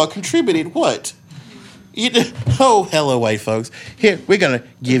 First of all, contributed what? Hello, white folks. Here, we're going to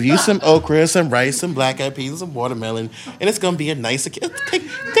give you some okra, some rice, some black-eyed peas, some watermelon, and it's going to be a nice...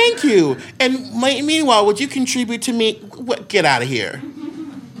 Thank you. And meanwhile, would you contribute to me? What? Get out of here.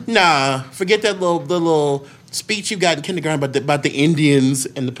 Nah, forget that little speech you got in kindergarten about the Indians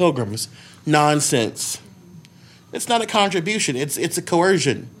and the Pilgrims. Nonsense. It's not a contribution. It's a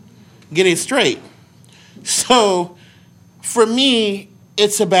coercion. Get it straight. So, for me...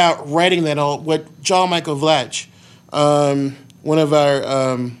 it's about writing that what John Michael Vlach, one of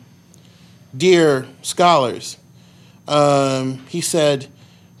our dear scholars, he said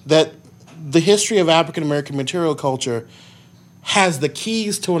that the history of African American material culture has the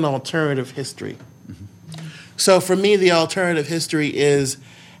keys to an alternative history. Mm-hmm. So for me, the alternative history is,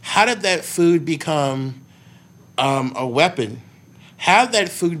 how did that food become a weapon? How did that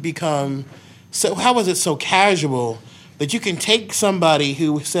food become, how was it so casual that you can take somebody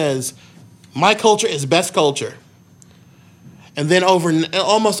who says, my culture is best culture, and then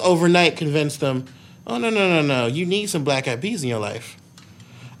almost overnight convince them, oh, no, you need some black-eyed peas in your life.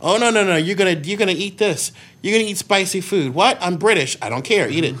 Oh, no, you're gonna eat this. You're gonna eat spicy food. What? I'm British. I don't care.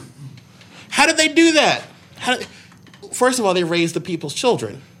 Eat it. How did they do that? First of all, they raised the people's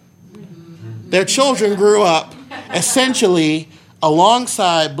children. Their children grew up essentially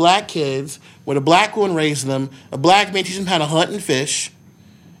alongside black kids, with a black woman raising them, a black man teaching them how to hunt and fish,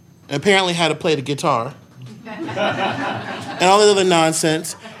 and apparently how to play the guitar, and all the other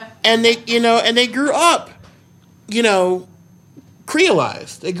nonsense. And they grew up,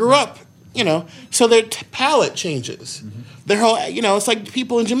 creolized. They grew up, so their palate changes. Mm-hmm. Their whole, it's like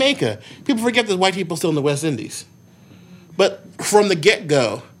people in Jamaica. People forget there's white people still in the West Indies. But from the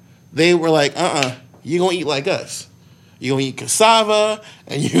get-go, they were like, you're going to eat like us. You're going to eat cassava,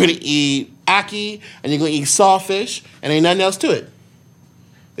 and you're going to eat ackee, and you're going to eat sawfish, and ain't nothing else to it.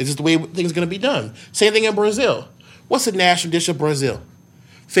 It's just the way things are going to be done. Same thing in Brazil. What's the national dish of Brazil?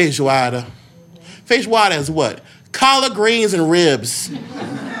 Feijoada. Feijoada is what? Collard greens and ribs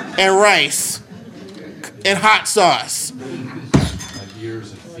and rice and hot sauce. Like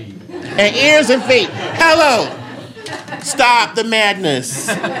ears and feet. And ears and feet. Hello. Stop the madness.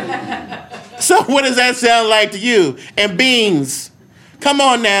 So what does that sound like to you? And beans. Come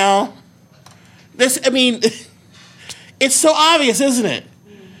on now. It's so obvious, isn't it?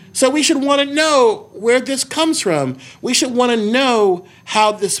 So we should want to know where this comes from. We should want to know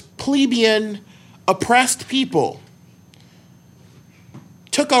how this plebeian, oppressed people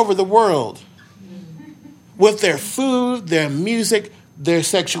took over the world with their food, their music, their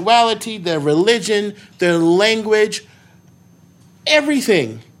sexuality, their religion, their language,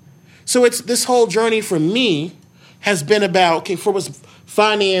 everything. So it's this whole journey for me has been about,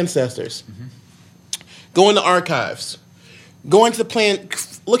 finding ancestors, going to archives, going to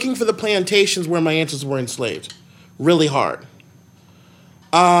looking for the plantations where my ancestors were enslaved, really hard.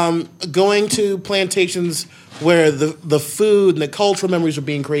 Going to plantations where the food and the cultural memories were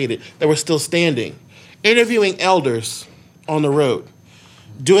being created that were still standing. Interviewing elders on the road.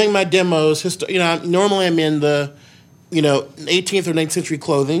 Doing my demos. Normally I'm in the 18th or 19th century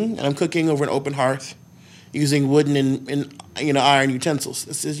clothing, and I'm cooking over an open hearth using wooden and iron utensils.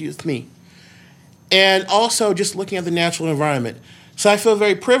 This is me. And also just looking at the natural environment. So I feel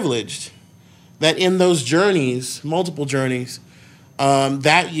very privileged that in those journeys, multiple journeys,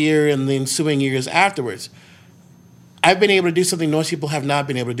 that year and the ensuing years afterwards, I've been able to do something most people have not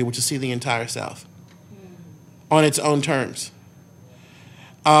been able to do, which is see the entire South on its own terms.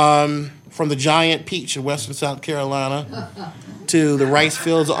 From the giant peach in western South Carolina to the rice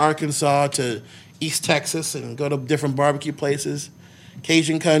fields of Arkansas to East Texas and go to different barbecue places,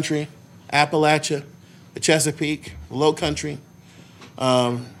 Cajun country, Appalachia, the Chesapeake, Low Country,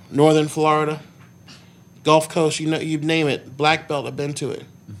 Northern Florida, Gulf Coast, you name it, Black Belt, I've been to it.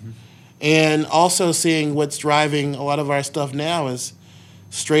 Mm-hmm. And also seeing what's driving a lot of our stuff now is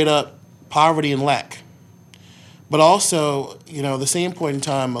straight up poverty and lack. But also, the same point in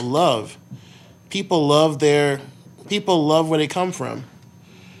time, love. People love where they come from.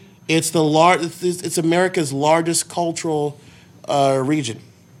 It's it's America's largest cultural region.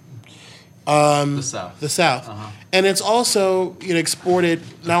 The South. The South. Uh-huh. And it's also exported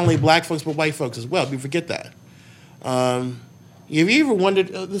not only black folks but white folks as well. We forget that. Have you ever wondered,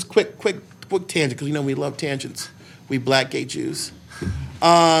 this quick tangent, because we love tangents, we black gay Jews.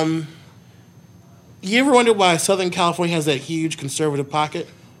 You ever wondered why Southern California has that huge conservative pocket?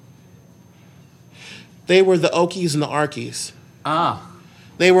 They were the Okies and the Arkies. Ah.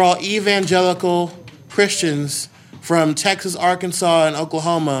 They were all evangelical Christians from Texas, Arkansas, and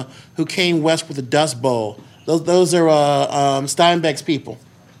Oklahoma who came west with the Dust Bowl. Those are Steinbeck's people.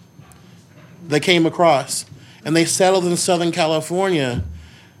 They came across. And they settled in Southern California.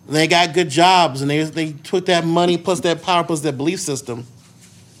 And they got good jobs. And they took that money plus that power plus that belief system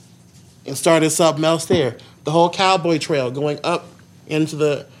and started something else there. The whole Cowboy Trail going up into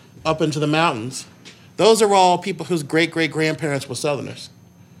the mountains. Those are all people whose great-great-grandparents were Southerners.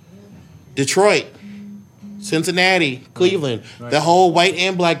 Detroit, Cincinnati, Cleveland, the whole white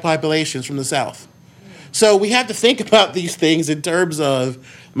and black populations from the South. So we have to think about these things in terms of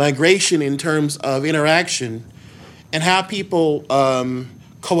migration, in terms of interaction, and how people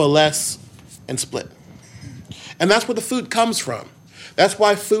coalesce and split. And that's where the food comes from. That's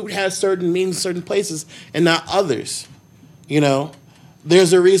why food has certain meanings in certain places and not others.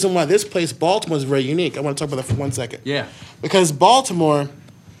 There's a reason why this place, Baltimore, is very unique. I want to talk about that for 1 second. Yeah. Because Baltimore,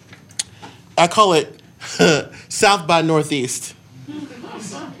 I call it South by Northeast.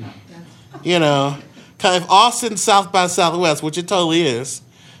 Kind of Austin, South by Southwest, which it totally is.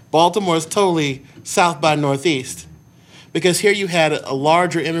 Baltimore is totally South by Northeast. Because here you had a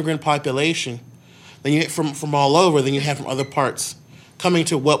larger immigrant population than you from all over than you had from other parts, coming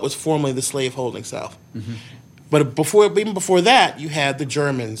to what was formerly the slave-holding South. Mm-hmm. But even before that, you had the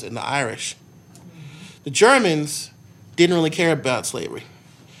Germans and the Irish. The Germans didn't really care about slavery.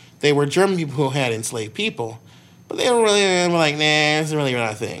 They were German people who had enslaved people, but they were like, nah, this isn't really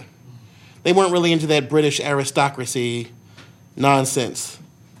our thing. They weren't really into that British aristocracy nonsense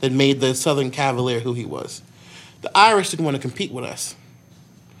that made the Southern Cavalier who he was. The Irish didn't want to compete with us.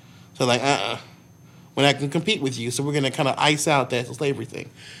 So we're not going to compete with you, so we're going to kind of ice out that slavery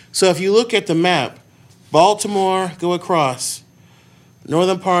thing. So if you look at the map, Baltimore, go across,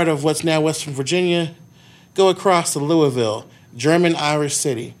 northern part of what's now Western Virginia, go across to Louisville, German-Irish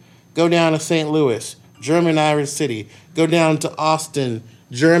city. Go down to St. Louis, German-Irish city. Go down to Austin,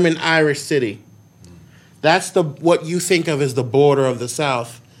 German-Irish city. That's what you think of as the border of the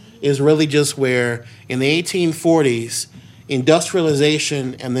South, is really just where in the 1840s,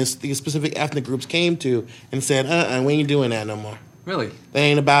 industrialization and these specific ethnic groups came to and said, we ain't doing that no more. Really? That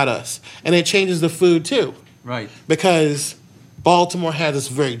ain't about us. And it changes the food too. Right. Because Baltimore has this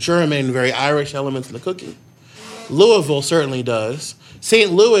very German, very Irish elements in the cooking. Louisville certainly does.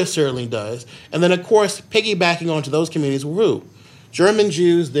 St. Louis certainly does. And then, of course, piggybacking onto those communities were who? German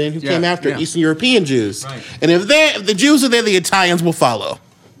Jews, then who came after Eastern European Jews. Right. And if the Jews are there, the Italians will follow.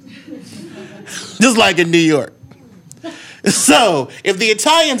 Just like in New York. So, if the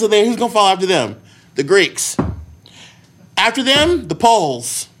Italians are there, who's going to follow after them? The Greeks. After them, the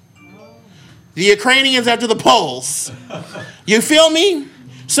Poles. The Ukrainians after the Poles. You feel me?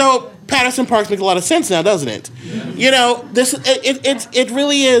 So, Patterson Parks makes a lot of sense now, doesn't it? You know, it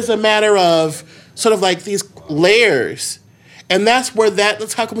really is a matter of sort of like these layers. And that's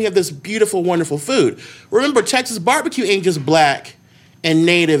how come we have this beautiful, wonderful food. Remember, Texas barbecue ain't just black and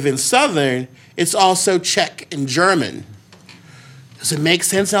native and southern. It's also Czech and German. Does it make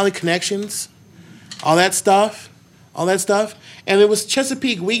sense, all the connections? All that stuff? And it was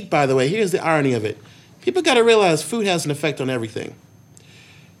Chesapeake wheat, by the way. Here's the irony of it. People got to realize food has an effect on everything.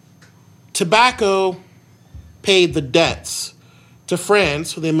 Tobacco paid the debts to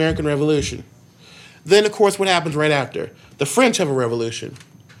France for the American Revolution. Then, of course, what happens right after? The French have a revolution.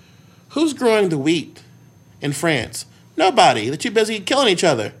 Who's growing the wheat in France? Nobody. They're too busy killing each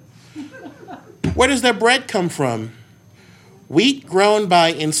other. Where does their bread come from? Wheat grown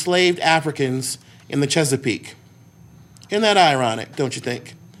by enslaved Africans in the Chesapeake. Isn't that ironic, don't you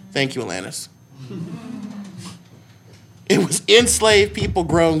think? Thank you, Alanis. It was enslaved people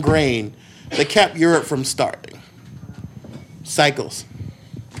grown grain that kept Europe from starving. Cycles.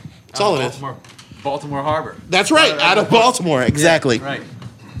 That's all it is. Baltimore Harbor. That's right, out of Baltimore, exactly. Yeah, right.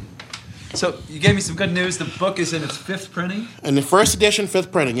 So you gave me some good news. The book is in its 5th printing. In the first edition,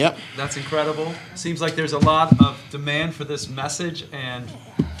 5th printing, yep. That's incredible. Seems like there's a lot of demand for this message and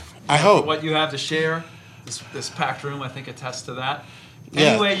I hope. for what you have to share. This packed room, I think, attests to that. Yeah.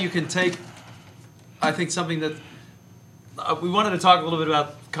 Any way you can take, I think, something that we wanted to talk a little bit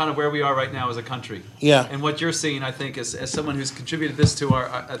about kind of where we are right now as a country. Yeah. And what you're seeing, I think, as someone who's contributed this to our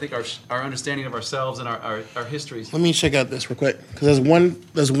understanding of ourselves and our histories. Let me check out this real quick, because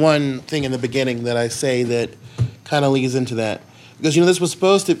there's one thing in the beginning that I say that kind of leads into that. Because, you know, it was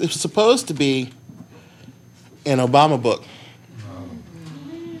supposed to be an Obama book.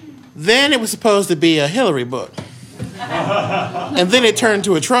 Then it was supposed to be a Hillary book. And then it turned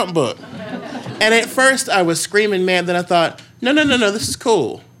to a Trump book. And at first I was screaming mad, then I thought, no, this is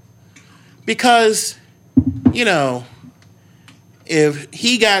cool. Because, you know, if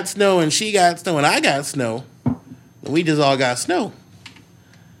he got snow and she got snow and I got snow, then we just all got snow.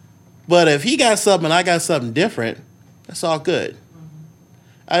 But if he got something and I got something different, that's all good.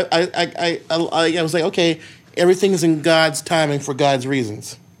 I was like, okay, everything is in God's timing for God's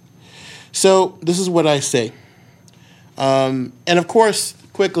reasons. So this is what I say. And of course,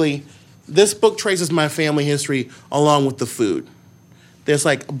 quickly, this book traces my family history along with the food. There's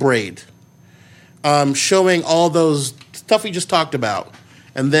like a braid showing all those stuff we just talked about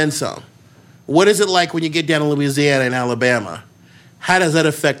and then some. What is it like when you get down to Louisiana and Alabama? How does that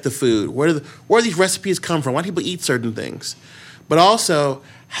affect the food? Where do these recipes come from? Why do people eat certain things? But also,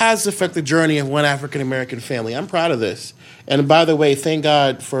 how does it affect the journey of one African-American family? I'm proud of this. And by the way, thank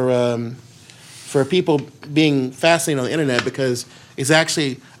God for people being fascinated on the internet, because it's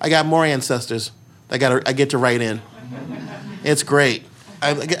actually, I got more ancestors I get to write in. It's great.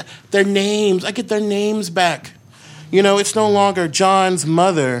 I get their names back. You know, it's no longer John's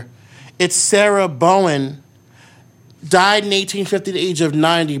mother. It's Sarah Bowen, died in 1850 at the age of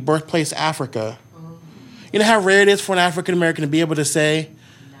 90, birthplace Africa. You know how rare it is for an African American to be able to say,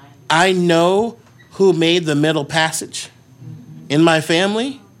 I know who made the Middle Passage in my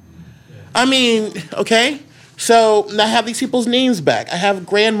family? I mean, okay? So I have these people's names back. I have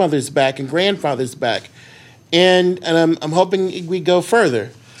grandmothers back and grandfathers back. And I'm hoping we go further.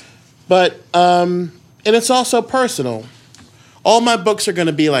 But, and it's also personal. All my books are going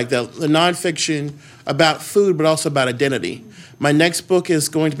to be like that, the nonfiction about food, but also about identity. My next book is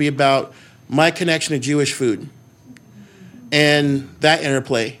going to be about my connection to Jewish food and that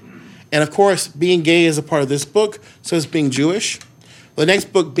interplay. And of course, being gay is a part of this book, so is being Jewish. The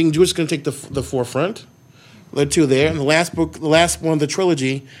next book, being Jewish, is going to take the forefront. The two there. And the last one of the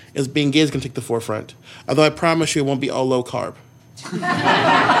trilogy, is being gay is going to take the forefront. Although I promise you it won't be all low carb.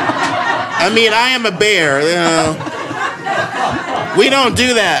 I mean, I am a bear, you know. We don't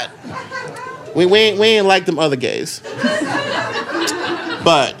do that. We ain't like them other gays.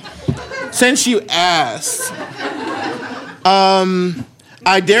 But since you asked,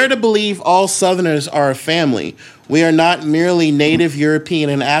 I dare to believe all Southerners are a family. We are not merely Native European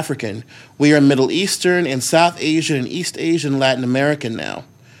and African. We are Middle Eastern and South Asian and East Asian Latin American now.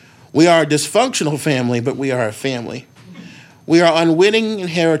 We are a dysfunctional family, but we are a family. We are unwitting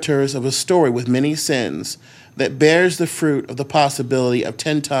inheritors of a story with many sins that bears the fruit of the possibility of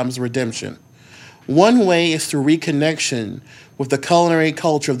 10 times redemption. One way is through reconnection with the culinary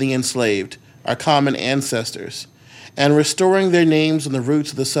culture of the enslaved, our common ancestors, and restoring their names on the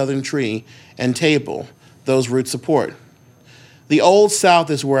roots of the Southern tree and table those roots support. The Old South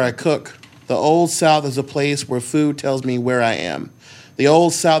is where I cook. The Old South is a place where food tells me where I am. The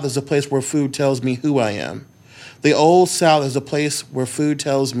Old South is a place where food tells me who I am. The Old South is a place where food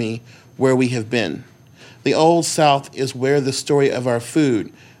tells me where we have been. The Old South is where the story of our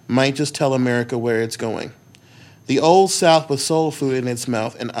food might just tell America where it's going. The Old South with soul food in its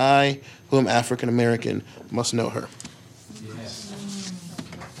mouth, and I, who am African American, must know her. Yes.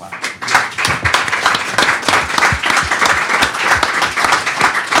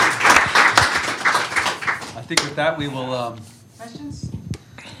 I think with that we will. Questions?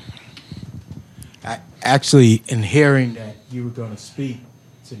 Actually, in hearing that you were going to speak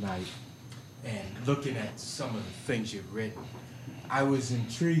tonight and looking at some of the things you've written, I was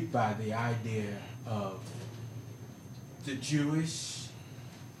intrigued by the idea of the Jewish,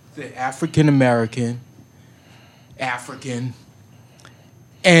 the African American, African,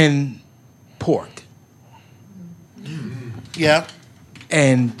 and pork. Yeah.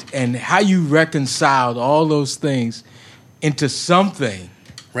 And how you reconciled all those things into something.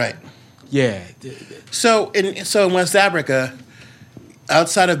 Right. Yeah. So in West Africa,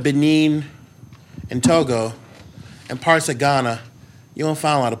 outside of Benin and Togo and parts of Ghana, you won't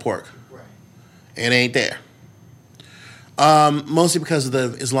find a lot of pork. Right. It ain't there. Mostly because of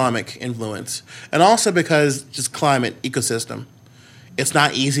the Islamic influence. And also because just climate, ecosystem. It's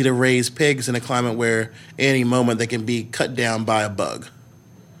not easy to raise pigs in a climate where at any moment they can be cut down by a bug.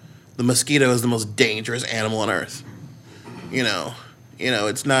 The mosquito is the most dangerous animal on earth. You know,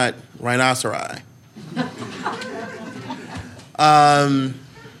 it's not rhinoceri.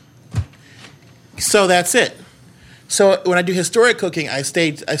 So that's it. So when I do historic cooking, I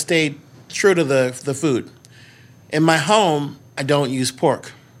stayed true to the food. In my home, I don't use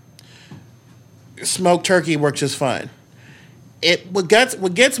pork. Smoked turkey works just fine. What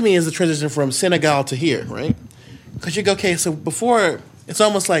gets me is the transition from Senegal to here, right? Because you go, okay, so before, it's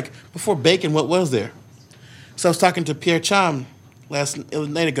almost like before bacon, what was there? So I was talking to Pierre Cham last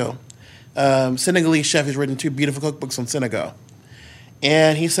night ago, Senegalese chef who's written 2 beautiful cookbooks on Senegal,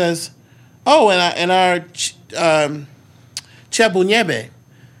 and he says, "Oh, and our chebu nyebe,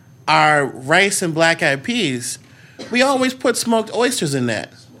 our rice and black-eyed peas, we always put smoked oysters in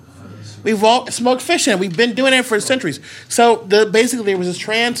that. We've all smoked fish in it. We've been doing it for centuries." So basically there was this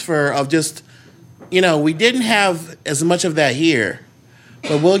transfer of just, we didn't have as much of that here,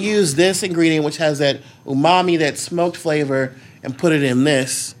 but we'll use this ingredient which has that umami, that smoked flavor, and put it in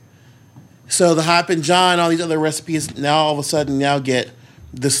this. So the Hop and John, all these other recipes now all of a sudden get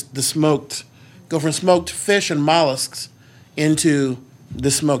the smoked, go from smoked fish and mollusks into the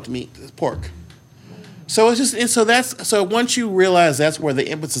smoked meat, pork. So so once you realize that's where the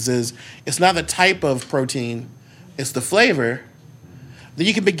emphasis is, it's not the type of protein, it's the flavor, then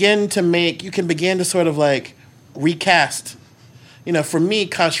you can begin to sort of like recast. For me,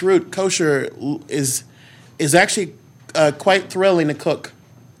 kosher is actually quite thrilling to cook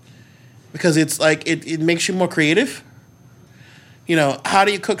because it's like it makes you more creative. How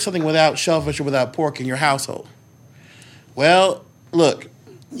do you cook something without shellfish or without pork in your household? Well, look,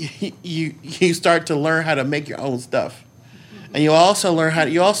 you start to learn how to make your own stuff, and you also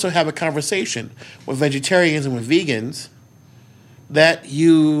have a conversation with vegetarians and with vegans that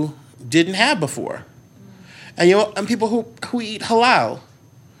you didn't have before, and people who eat halal.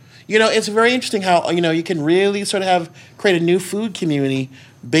 It's very interesting how you can really sort of create a new food community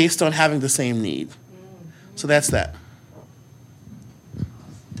based on having the same need. So that's that.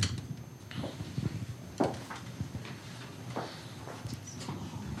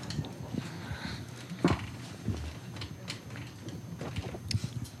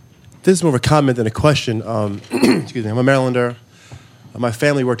 This is more of a comment than a question. Excuse me. I'm a Marylander. My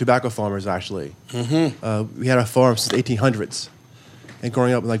family were tobacco farmers, actually. Mm-hmm. We had a farm since the 1800s. And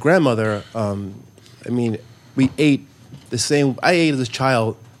growing up with my grandmother, we ate the same. I ate as a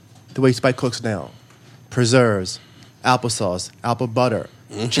child the way Spike cooks now. Preserves, applesauce, apple butter,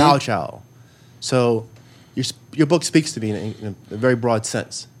 chow chow. So your book speaks to me in a very broad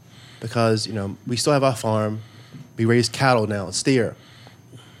sense. because we still have our farm. We raise cattle now, steer.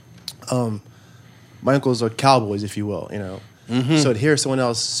 My uncles are cowboys, if you will. So to hear someone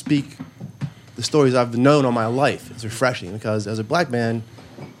else speak the stories I've known all my life is refreshing, because as a black man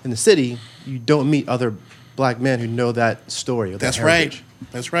in the city, you don't meet other black men who know that story. Or that heritage.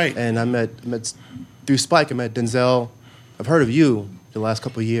 That's right. And I met through Spike. I met Denzel. I've heard of you the last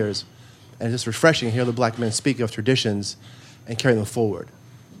couple of years, and it's just refreshing to hear the black men speak of traditions and carry them forward.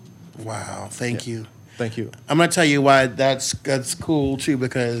 Wow, thank you. Thank you. I'm going to tell you why that's cool, too,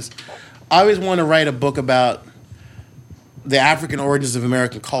 because I always want to write a book about the African origins of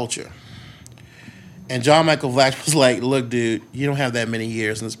American culture. And John Michael Vlach was like, look, dude, you don't have that many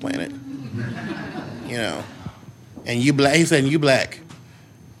years on this planet. And you black. He said, you black.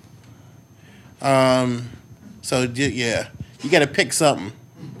 So, yeah, you got to pick something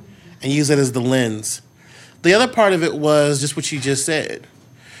and use it as the lens. The other part of it was just what you just said,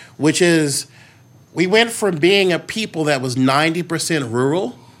 which is we went from being a people that was 90%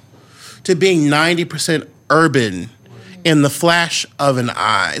 rural to being 90% urban in the flash of an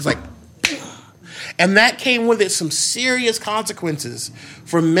eye. It's like, and that came with it some serious consequences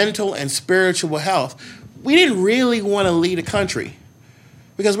for mental and spiritual health. We didn't really want to lead a country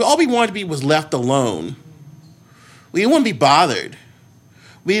because all we wanted to be was left alone. We didn't want to be bothered.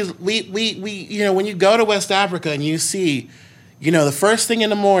 We when you go to West Africa and you see, the first thing in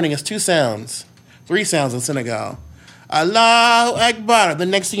the morning is 3 sounds in Senegal. Allahu Akbar. The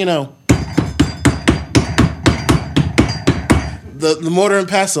next thing you know, the mortar and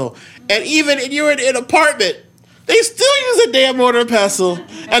pestle. And even if you're in an apartment, they still use a damn mortar and pestle.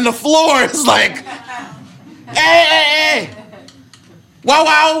 And the floor is like, hey.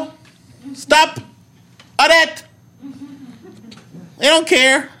 Wow. Stop. Adet. They don't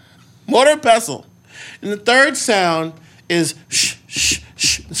care. Mortar and pestle. And the third sound is shh,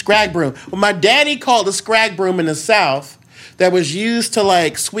 the scrag broom. Well, my daddy called the scrag broom in the South that was used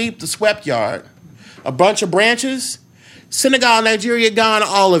to sweep the swept yard. A bunch of branches. Senegal, Nigeria, Ghana,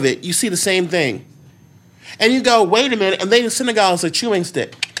 all of it. You see the same thing. And you go, wait a minute, and then in Senegal it's a chewing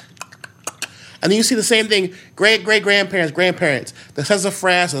stick. And then you see the same thing, grandparents, the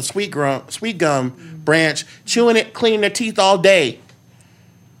sassafras, a sweet gum branch, chewing it, cleaning their teeth all day.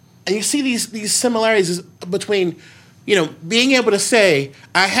 And you see these similarities between, being able to say,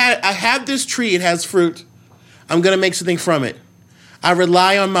 I have this tree, it has fruit, I'm going to make something from it. I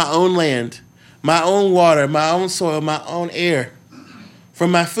rely on my own land, my own water, my own soil, my own air for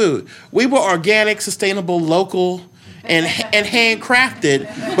my food. We were organic, sustainable, local, and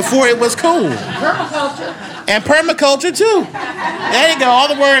handcrafted before it was cool. Permaculture. And permaculture, too. There you go, all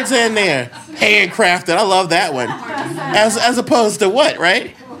the words in there. Handcrafted, I love that one. As opposed to what,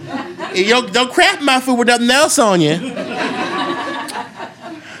 right? Don't craft my food with nothing else on you.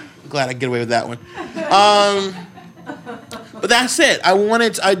 Glad I get away with that one. But that's it.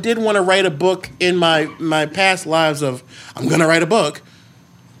 I did want to write a book in my past lives of, I'm going to write a book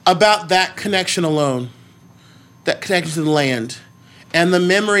about that connection alone, that connection to the land, and the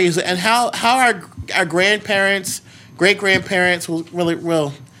memories, and how our grandparents, great-grandparents,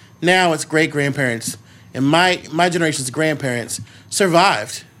 now it's great-grandparents, and my generation's grandparents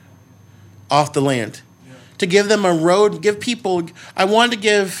survived off the land. Yeah. To give them a road, I wanted to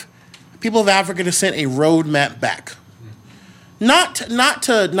give people of African descent a roadmap back. Not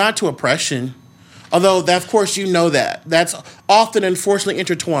to oppression, although that, of course that's often unfortunately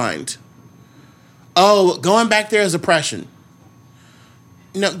intertwined. Oh, going back there is oppression.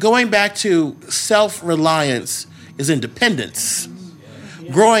 Going back to self-reliance is independence.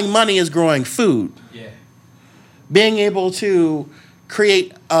 Yeah. Growing money is growing food. Yeah. Being able to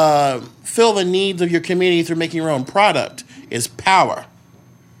create, fill the needs of your community through making your own product is power.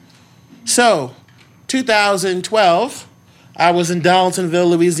 So, 2012, I was in Donaldsonville,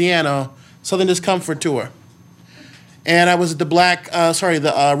 Louisiana, Southern Discomfort Tour. And I was at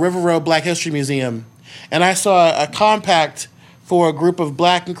the River Road Black History Museum. And I saw a compact for a group of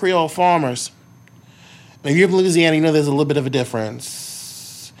black and Creole farmers. Now, if you're from Louisiana, you know there's a little bit of a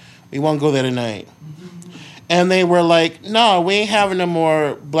difference. We won't go there tonight. And they were like, no, we ain't having no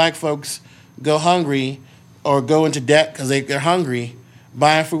more black folks go hungry or go into debt because they're hungry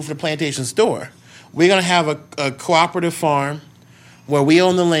buying food for the plantation store. We're going to have a cooperative farm where we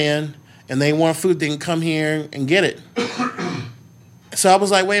own the land and they want food, they can come here and get it. So I was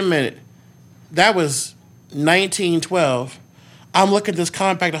like, wait a minute. That was 1912. I'm looking at this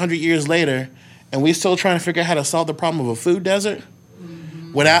compact 100 years later and we still trying to figure out how to solve the problem of a food desert.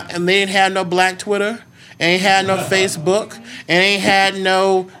 And they ain't had no Black Twitter, ain't had no Facebook, and ain't had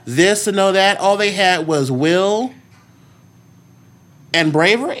no this and no that. All they had was will and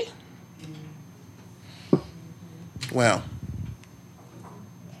bravery. Well,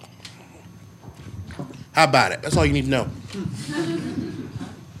 how about it? That's all you need to know.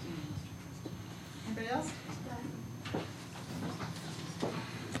 Anybody else?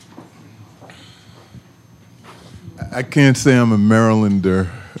 I can't say I'm a Marylander.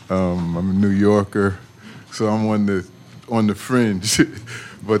 I'm a New Yorker, so I'm on the fringe.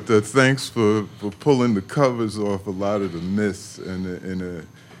 But thanks for pulling the covers off a lot of the myths in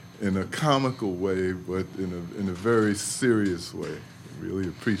a comical way, but in a very serious way. Really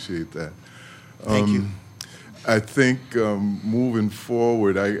appreciate that. Thank you. I think moving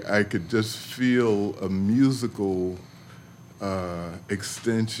forward, I could just feel a musical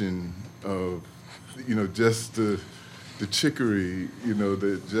extension of, just the chicory,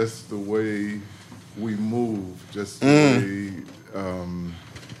 just the way we move, just the way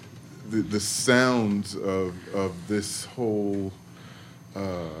the sounds of this whole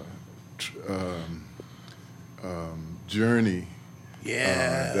journey.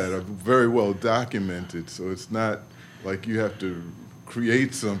 Yeah. That are very well documented. So it's not like you have to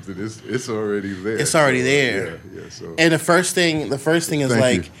create something. It's already there. It's already there. Yeah. So. And the first thing is Thank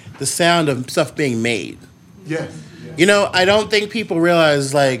like you. the sound of stuff being made. Yes. I don't think people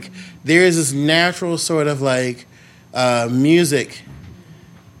realize like there is this natural sort of like music,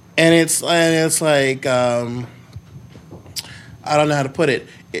 and it's like I don't know how to put it.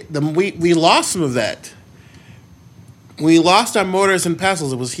 We lost some of that. We lost our mortars and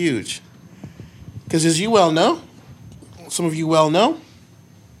pestles. It was huge. Because as you well know, some of you well know,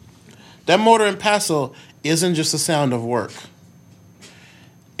 that mortar and pestle isn't just the sound of work.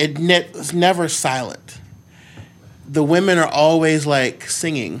 It's never silent. The women are always like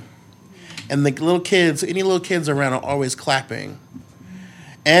singing. And the little kids, any little kids around are always clapping.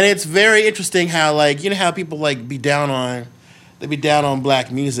 And it's very interesting how like, how people like be down on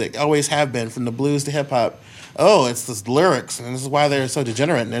black music. Always have been, from the blues to hip hop. Oh, it's this lyrics, and this is why they're so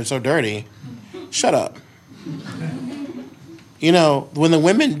degenerate and they're so dirty. Shut up. When the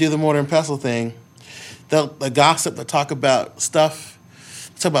women do the mortar and pestle thing, the gossip, they talk about stuff,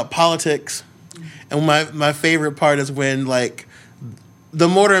 talk about politics. And my favorite part is when, like, the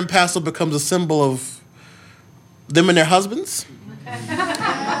mortar and pestle becomes a symbol of them and their husbands.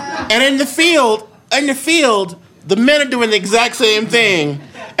 And in the field, the men are doing the exact same thing.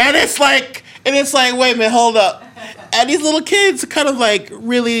 And it's like, wait a minute, hold up. And these little kids are kind of like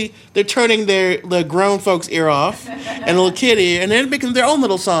really, they're turning the grown folks' ear off and the little kid ear, and they're making their own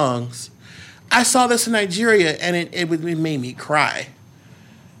little songs. I saw this in Nigeria, and it made me cry.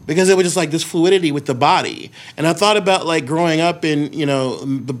 Because it was just like this fluidity with the body. And I thought about like growing up in,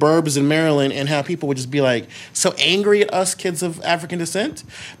 the burbs in Maryland, and how people would just be like so angry at us kids of African descent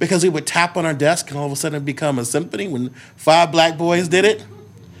because we would tap on our desk and all of a sudden it become a symphony when 5 black boys did it.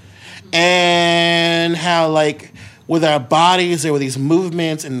 And how like with our bodies there were these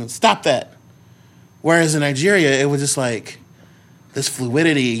movements, and stop that. Whereas in Nigeria it was just like this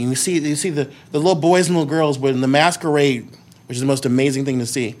fluidity. And you see the little boys and little girls when the masquerade, which is the most amazing thing to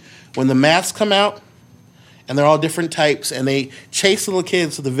see. When the masks come out, and they're all different types, and they chase little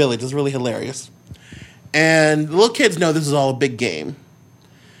kids to the village. It's really hilarious. And the little kids know this is all a big game.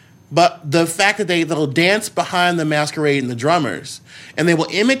 But the fact that they'll dance behind the masquerade and the drummers, and they will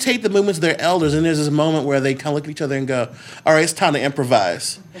imitate the movements of their elders, and there's this moment where they kind of look at each other and go, all right, it's time to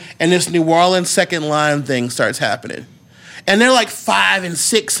improvise. And this New Orleans second line thing starts happening. And they're like 5 and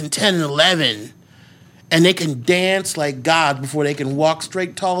 6 and 10 and 11. And they can dance like God before they can walk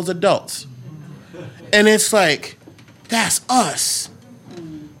straight tall as adults. And it's like, that's us.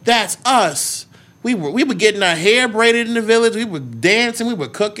 That's us. We were getting our hair braided in the village. We were dancing. We were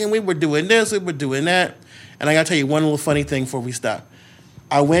cooking. We were doing this. We were doing that. And I got to tell you one little funny thing before we stop.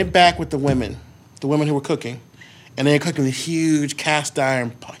 I went back with the women who were cooking. And they were cooking these huge cast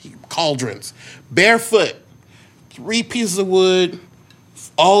iron cauldrons. Barefoot. 3 pieces of wood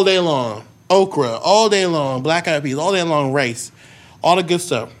all day long. Okra all day long. Black eyed peas all day long. Rice. All the good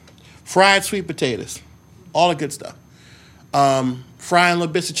stuff. Fried sweet potatoes. All the good stuff. Frying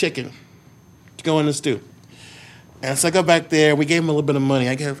little bits of chicken to go in the stew. And so I go back there. We gave them a little bit of money.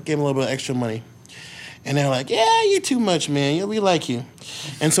 I gave them a little bit of extra money. And they're like, yeah, you're too much, man. We like you.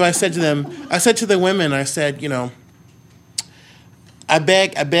 And so I said to the women, I said, I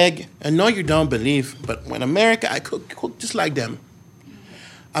beg, I know you don't believe, but in America, I cook just like them.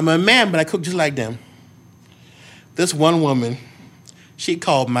 I'm a man, but I cook just like them. This one woman, she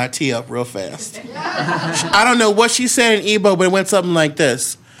called my tea up real fast. I don't know what she said in Igbo, but it went something like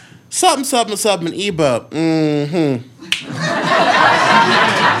this. Something, something, something in Igbo. Mm-hmm.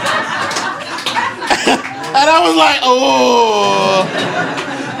 And I was like, oh.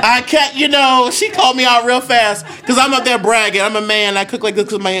 I can't, she called me out real fast because I'm up there bragging. I'm a man. I cook like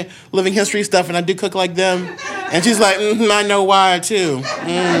this with my living history stuff, and I do cook like them. And she's like, I know why, too.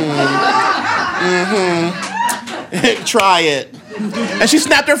 Try it. And she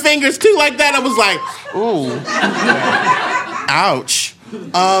snapped her fingers, too, like that. I was like, ooh. Ouch.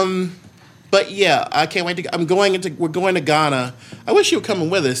 But yeah, I can't wait to. We're going to Ghana. I wish you were coming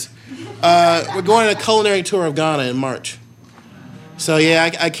with us. We're going on a culinary tour of Ghana in March. So yeah,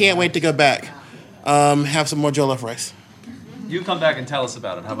 I can't wait to go back. Have some more jollof rice. You come back and tell us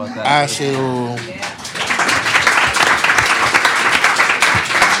about it. How about that? I shall.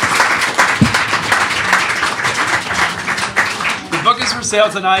 The book is for sale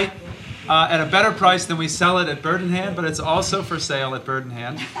tonight at a better price than we sell it at Bird in Hand, but it's also for sale at Bird in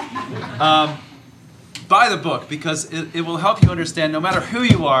Hand. Buy the book because it will help you understand, no matter who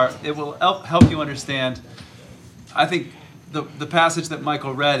you are, it will help you understand. I think the passage that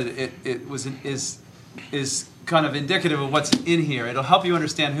Michael read is kind of indicative of what's in here. It'll help you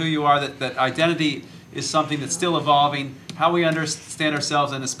understand who you are, that identity is something that's still evolving, how we understand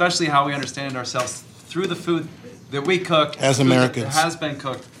ourselves, and especially how we understand ourselves through the food that we cook. As Americans. That has been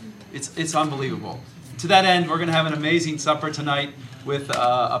cooked. It's unbelievable. To that end, we're going to have an amazing supper tonight with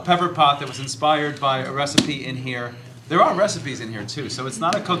a pepper pot that was inspired by a recipe in here. There are recipes in here, too, so it's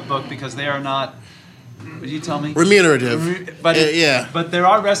not a cookbook because they are not, would you tell me? Remunerative. But yeah. But there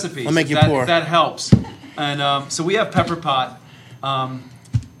are recipes. I'll make you poor. That helps. And so we have pepper pot,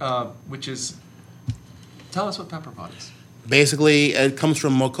 which is, tell us what pepper pot is. Basically, it comes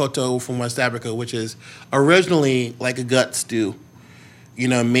from Mokoto from West Africa, which is originally like a gut stew,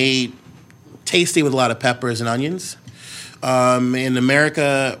 made tasty with a lot of peppers and onions. In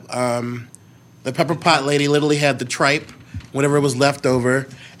America, the pepper pot lady literally had the tripe, whatever was left over,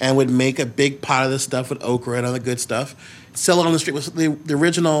 and would make a big pot of this stuff with okra and other good stuff. Sell it on the street. It was the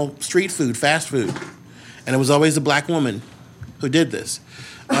original street food, fast food. And it was always a black woman who did this.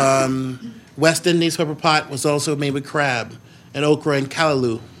 West Indies pepper pot was also made with crab and okra and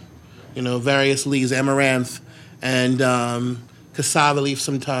callaloo, various leaves, amaranth, and cassava leaf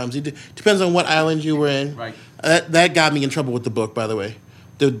sometimes. It depends on what island you were in. Right. That got me in trouble with the book, by the way.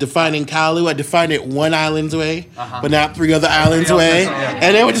 Defining callaloo, I defined it one island's way, but not three other islands' way.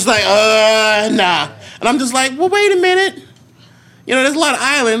 And they were just like, nah. And I'm just like, well, wait a minute. There's a lot of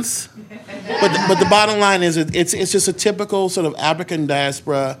islands. But the bottom line is it's just a typical sort of African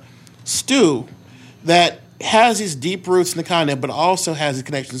diaspora stew that has these deep roots in the continent, but also has the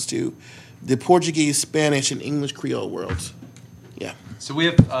connections to the Portuguese, Spanish, and English Creole worlds. Yeah. So we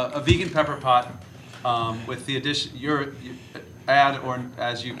have a vegan pepper pot with the addition, your add or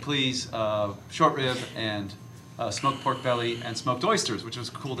as you please, short rib and smoked pork belly and smoked oysters, which was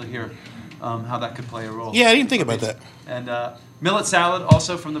cool to hear how that could play a role. Yeah, I didn't think about that. And millet salad,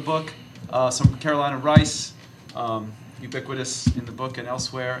 also from the book, some Carolina rice, ubiquitous in the book and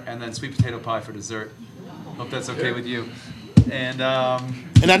elsewhere, and then sweet potato pie for dessert. Hope that's okay with you. And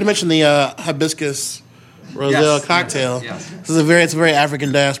not to mention the hibiscus roselle cocktail. Yes. This is it's a very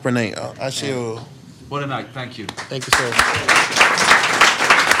African diaspora name. What a night. Thank you. Thank you, sir.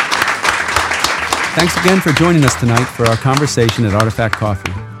 Thanks again for joining us tonight for our conversation at Artifact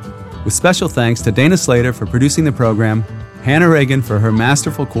Coffee. With special thanks to Dana Slater for producing the program, Hannah Reagan for her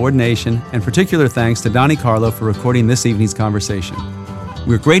masterful coordination, and particular thanks to Donnie Carlo for recording this evening's conversation.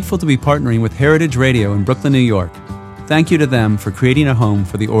 We're grateful to be partnering with Heritage Radio in Brooklyn, New York. Thank you to them for creating a home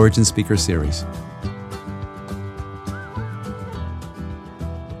for the Origin Speaker Series.